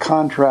down to the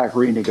contract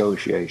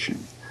renegotiation.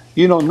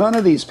 None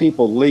of these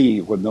people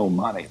leave with no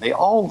money. They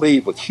all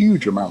leave with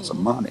huge amounts of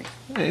money.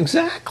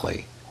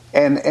 Exactly.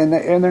 And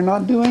they're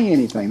not doing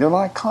anything. They're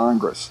like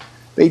Congress.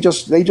 They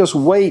just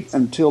wait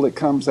until it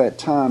comes that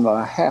time that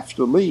I have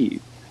to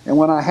leave. And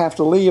when I have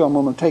to leave, I'm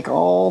going to take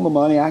all the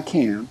money I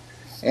can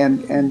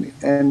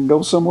and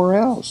go somewhere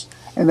else.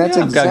 And that's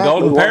exactly got a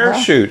golden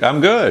parachute.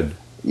 Happened. I'm good.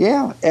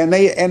 Yeah, and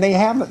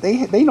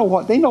they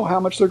know how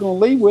much they're going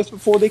to leave with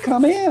before they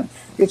come in.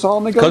 It's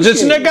all negotiated. Because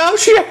it's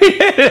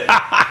negotiated.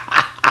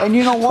 And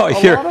you know what? A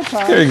lot of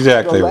times, you're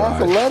exactly the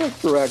right. athletic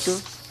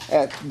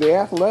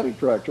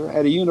director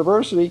at a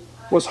university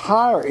is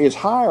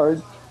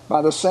hired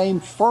by the same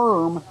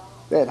firm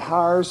that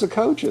hires the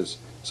coaches.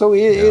 So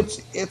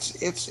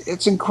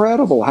it's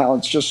incredible how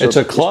it's just it's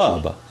a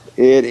club.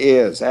 It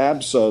is,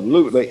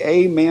 absolutely.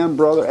 Amen,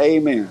 brother.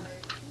 Amen.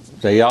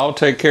 They all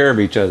take care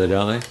of each other,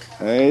 don't they?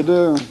 They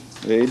do.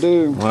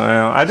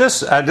 Well, I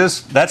just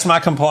that's my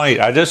complaint.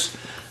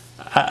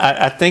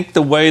 I think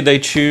the way they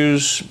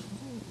choose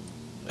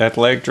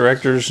athletic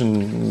directors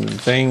and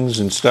things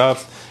and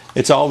stuff,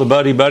 it's all the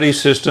buddy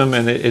system,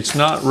 and it's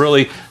not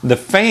really the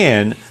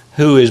fan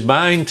who is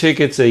buying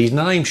tickets that he's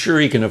not even sure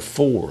he can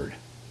afford.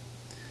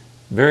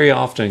 Very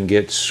often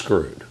gets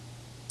screwed.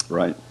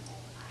 Right.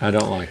 I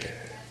don't like it.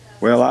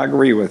 Well, I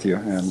agree with you,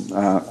 and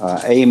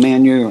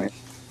amen you.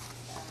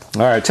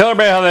 All right, tell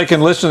everybody how they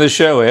can listen to the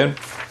show, Ed.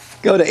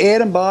 Go to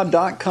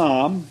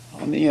EdandBob.com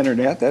on the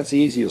internet. That's the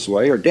easiest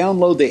way. Or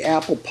download the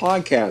Apple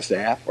Podcast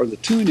app or the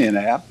TuneIn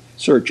app.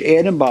 Search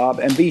Ed and Bob,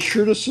 and be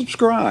sure to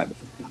subscribe.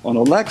 On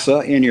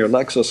Alexa, in your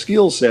Alexa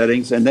skill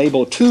settings,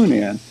 enable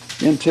TuneIn.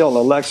 Then tell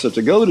Alexa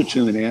to go to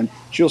TuneIn.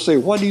 She'll say,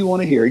 "What do you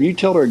want to hear?" And you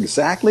tell her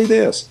exactly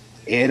this: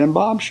 Ed and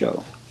Bob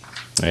Show.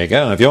 There you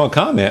go. If you want to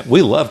comment,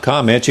 we love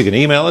comments. You can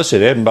email us at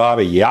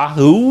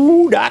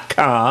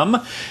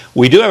edandbob@yahoo.com.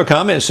 We do have a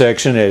comment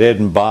section at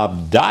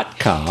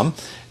edandbob.com.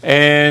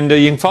 And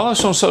you can follow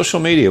us on social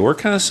media. We're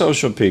kind of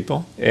social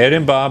people. Ed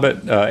and Bob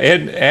at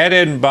Ed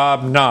and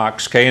Bob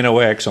Knox,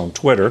 Knox on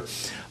Twitter.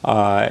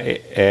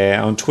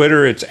 On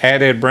Twitter, it's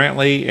at Ed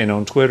Brantley, and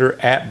on Twitter,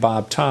 at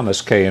Bob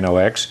Thomas,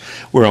 Knox.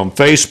 We're on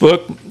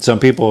Facebook. Some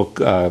people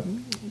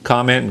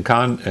comment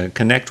and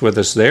connect with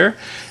us there.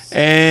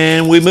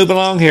 And we move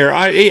along here.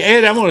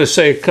 Ed, I want to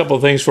say a couple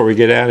of things before we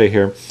get out of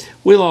here.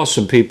 We lost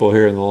some people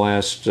here in the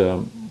last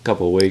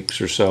couple of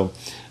weeks or so.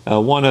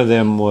 One of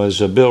them was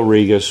Bill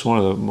Regas, one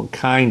of the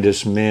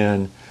kindest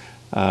men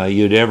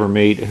you'd ever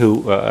meet,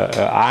 who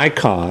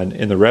icon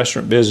in the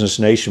restaurant business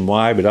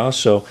nationwide, but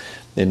also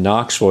in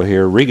Knoxville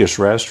here. Regas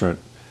Restaurant,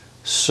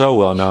 so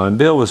well known. And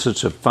Bill was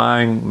such a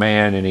fine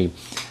man, and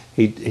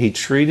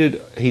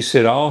he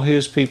said all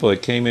his people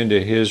that came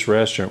into his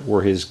restaurant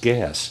were his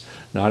guests.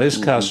 Not his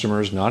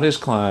customers, not his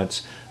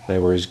clients, they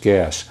were his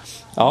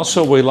guests.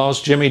 Also, we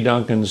lost Jimmy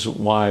Duncan's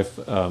wife,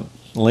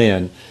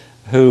 Lynn,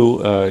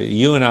 who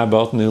you and I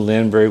both knew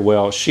Lynn very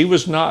well. She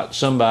was not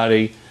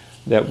somebody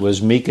that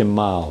was meek and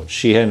mild.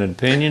 She had an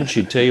opinion.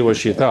 She'd tell you what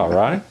she thought,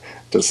 right?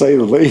 To say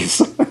the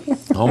least.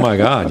 Oh, my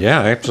God. Yeah,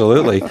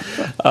 absolutely.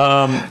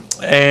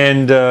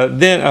 And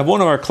then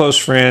one of our close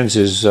friends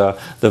is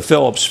the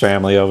Phillips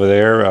family over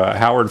there,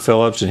 Howard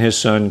Phillips and his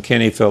son,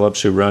 Kenny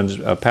Phillips, who runs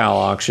a PAL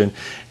auction.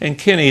 And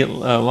Kenny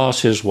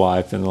lost his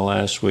wife in the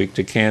last week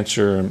to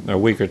cancer, a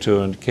week or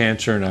two into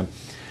cancer. And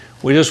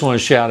we just want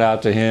to shout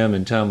out to him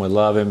and tell him we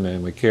love him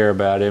and we care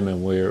about him,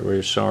 and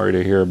we're sorry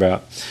to hear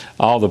about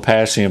all the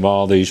passing of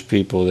all these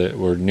people that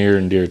were near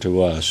and dear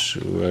to us.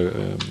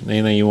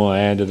 Anything you want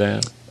to add to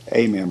that?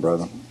 Amen,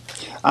 brother.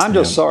 I'm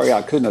just sorry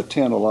I couldn't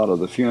attend a lot of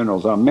the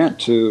funerals. I meant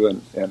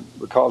to, and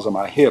because of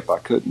my hip, I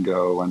couldn't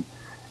go.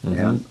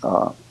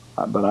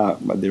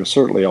 But they're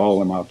certainly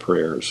all in my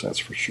prayers. That's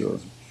for sure.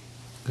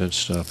 Good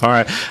stuff. All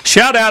right.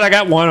 Shout out. I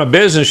got one, a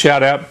business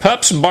shout out.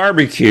 Pups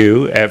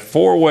Barbecue at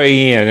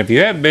 4-Way Inn. If you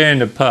haven't been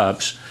to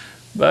Pups,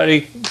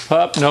 buddy,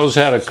 Pup knows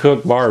how to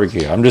cook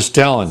barbecue. I'm just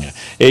telling you.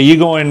 You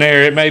go in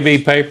there, it may be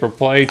paper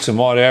plates and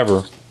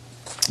whatever.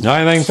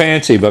 Not anything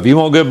fancy, but if you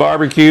want good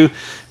barbecue,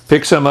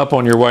 pick some up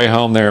on your way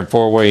home there at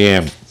 4-Way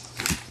Inn.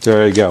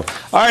 There you go.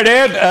 All right,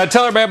 Ed,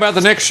 tell everybody about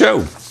the next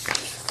show.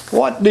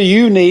 What do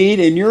you need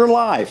in your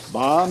life,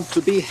 Bob,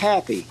 to be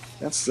happy?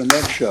 That's the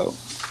next show.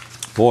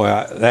 Boy,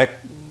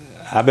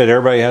 I bet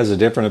everybody has a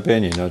different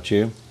opinion, don't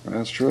you?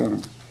 That's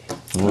true.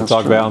 We'll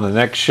talk about it on the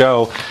next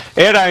show.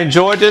 Ed, I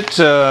enjoyed it.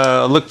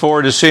 Look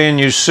forward to seeing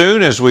you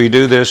soon as we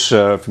do this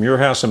from your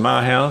house and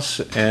my house.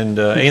 And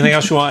anything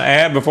else you want to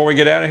add before we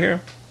get out of here?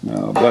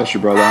 No, bless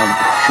you, brother.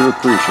 I sure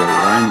appreciate it.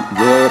 I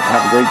enjoy it.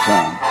 Have a great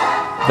time.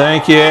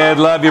 Thank you, Ed.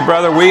 Love you,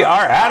 brother. We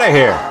are out of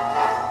here.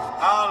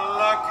 How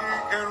lucky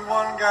can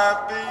one guy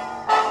be?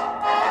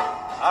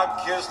 I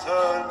kissed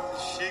her and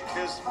she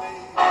kissed me.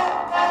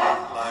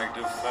 Like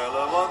the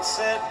fella once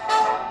said,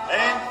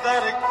 ain't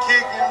that a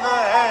kick in the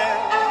head?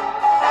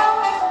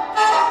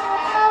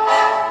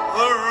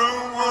 The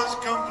room was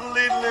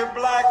completely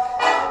black.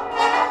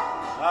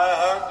 I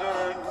hugged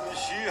her and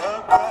she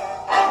hugged back.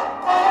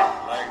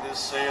 Like the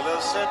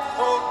sailor said,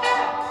 quote,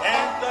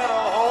 ain't that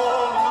a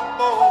hole in the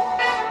boat?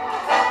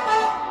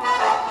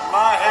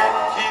 My head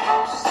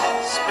keeps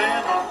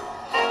spinning.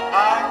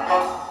 I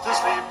go to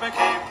sleep and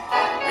keep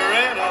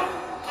grinning.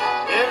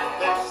 If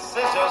this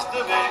is just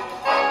the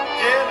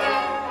beginning,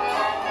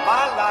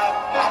 my life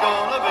is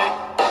gonna be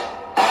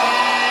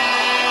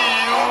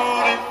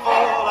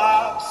beautiful.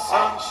 I've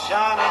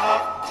sunshine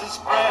enough to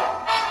spread.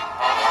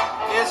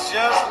 It's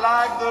just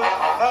like the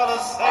fella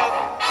said.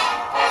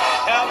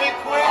 Tell me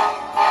quick,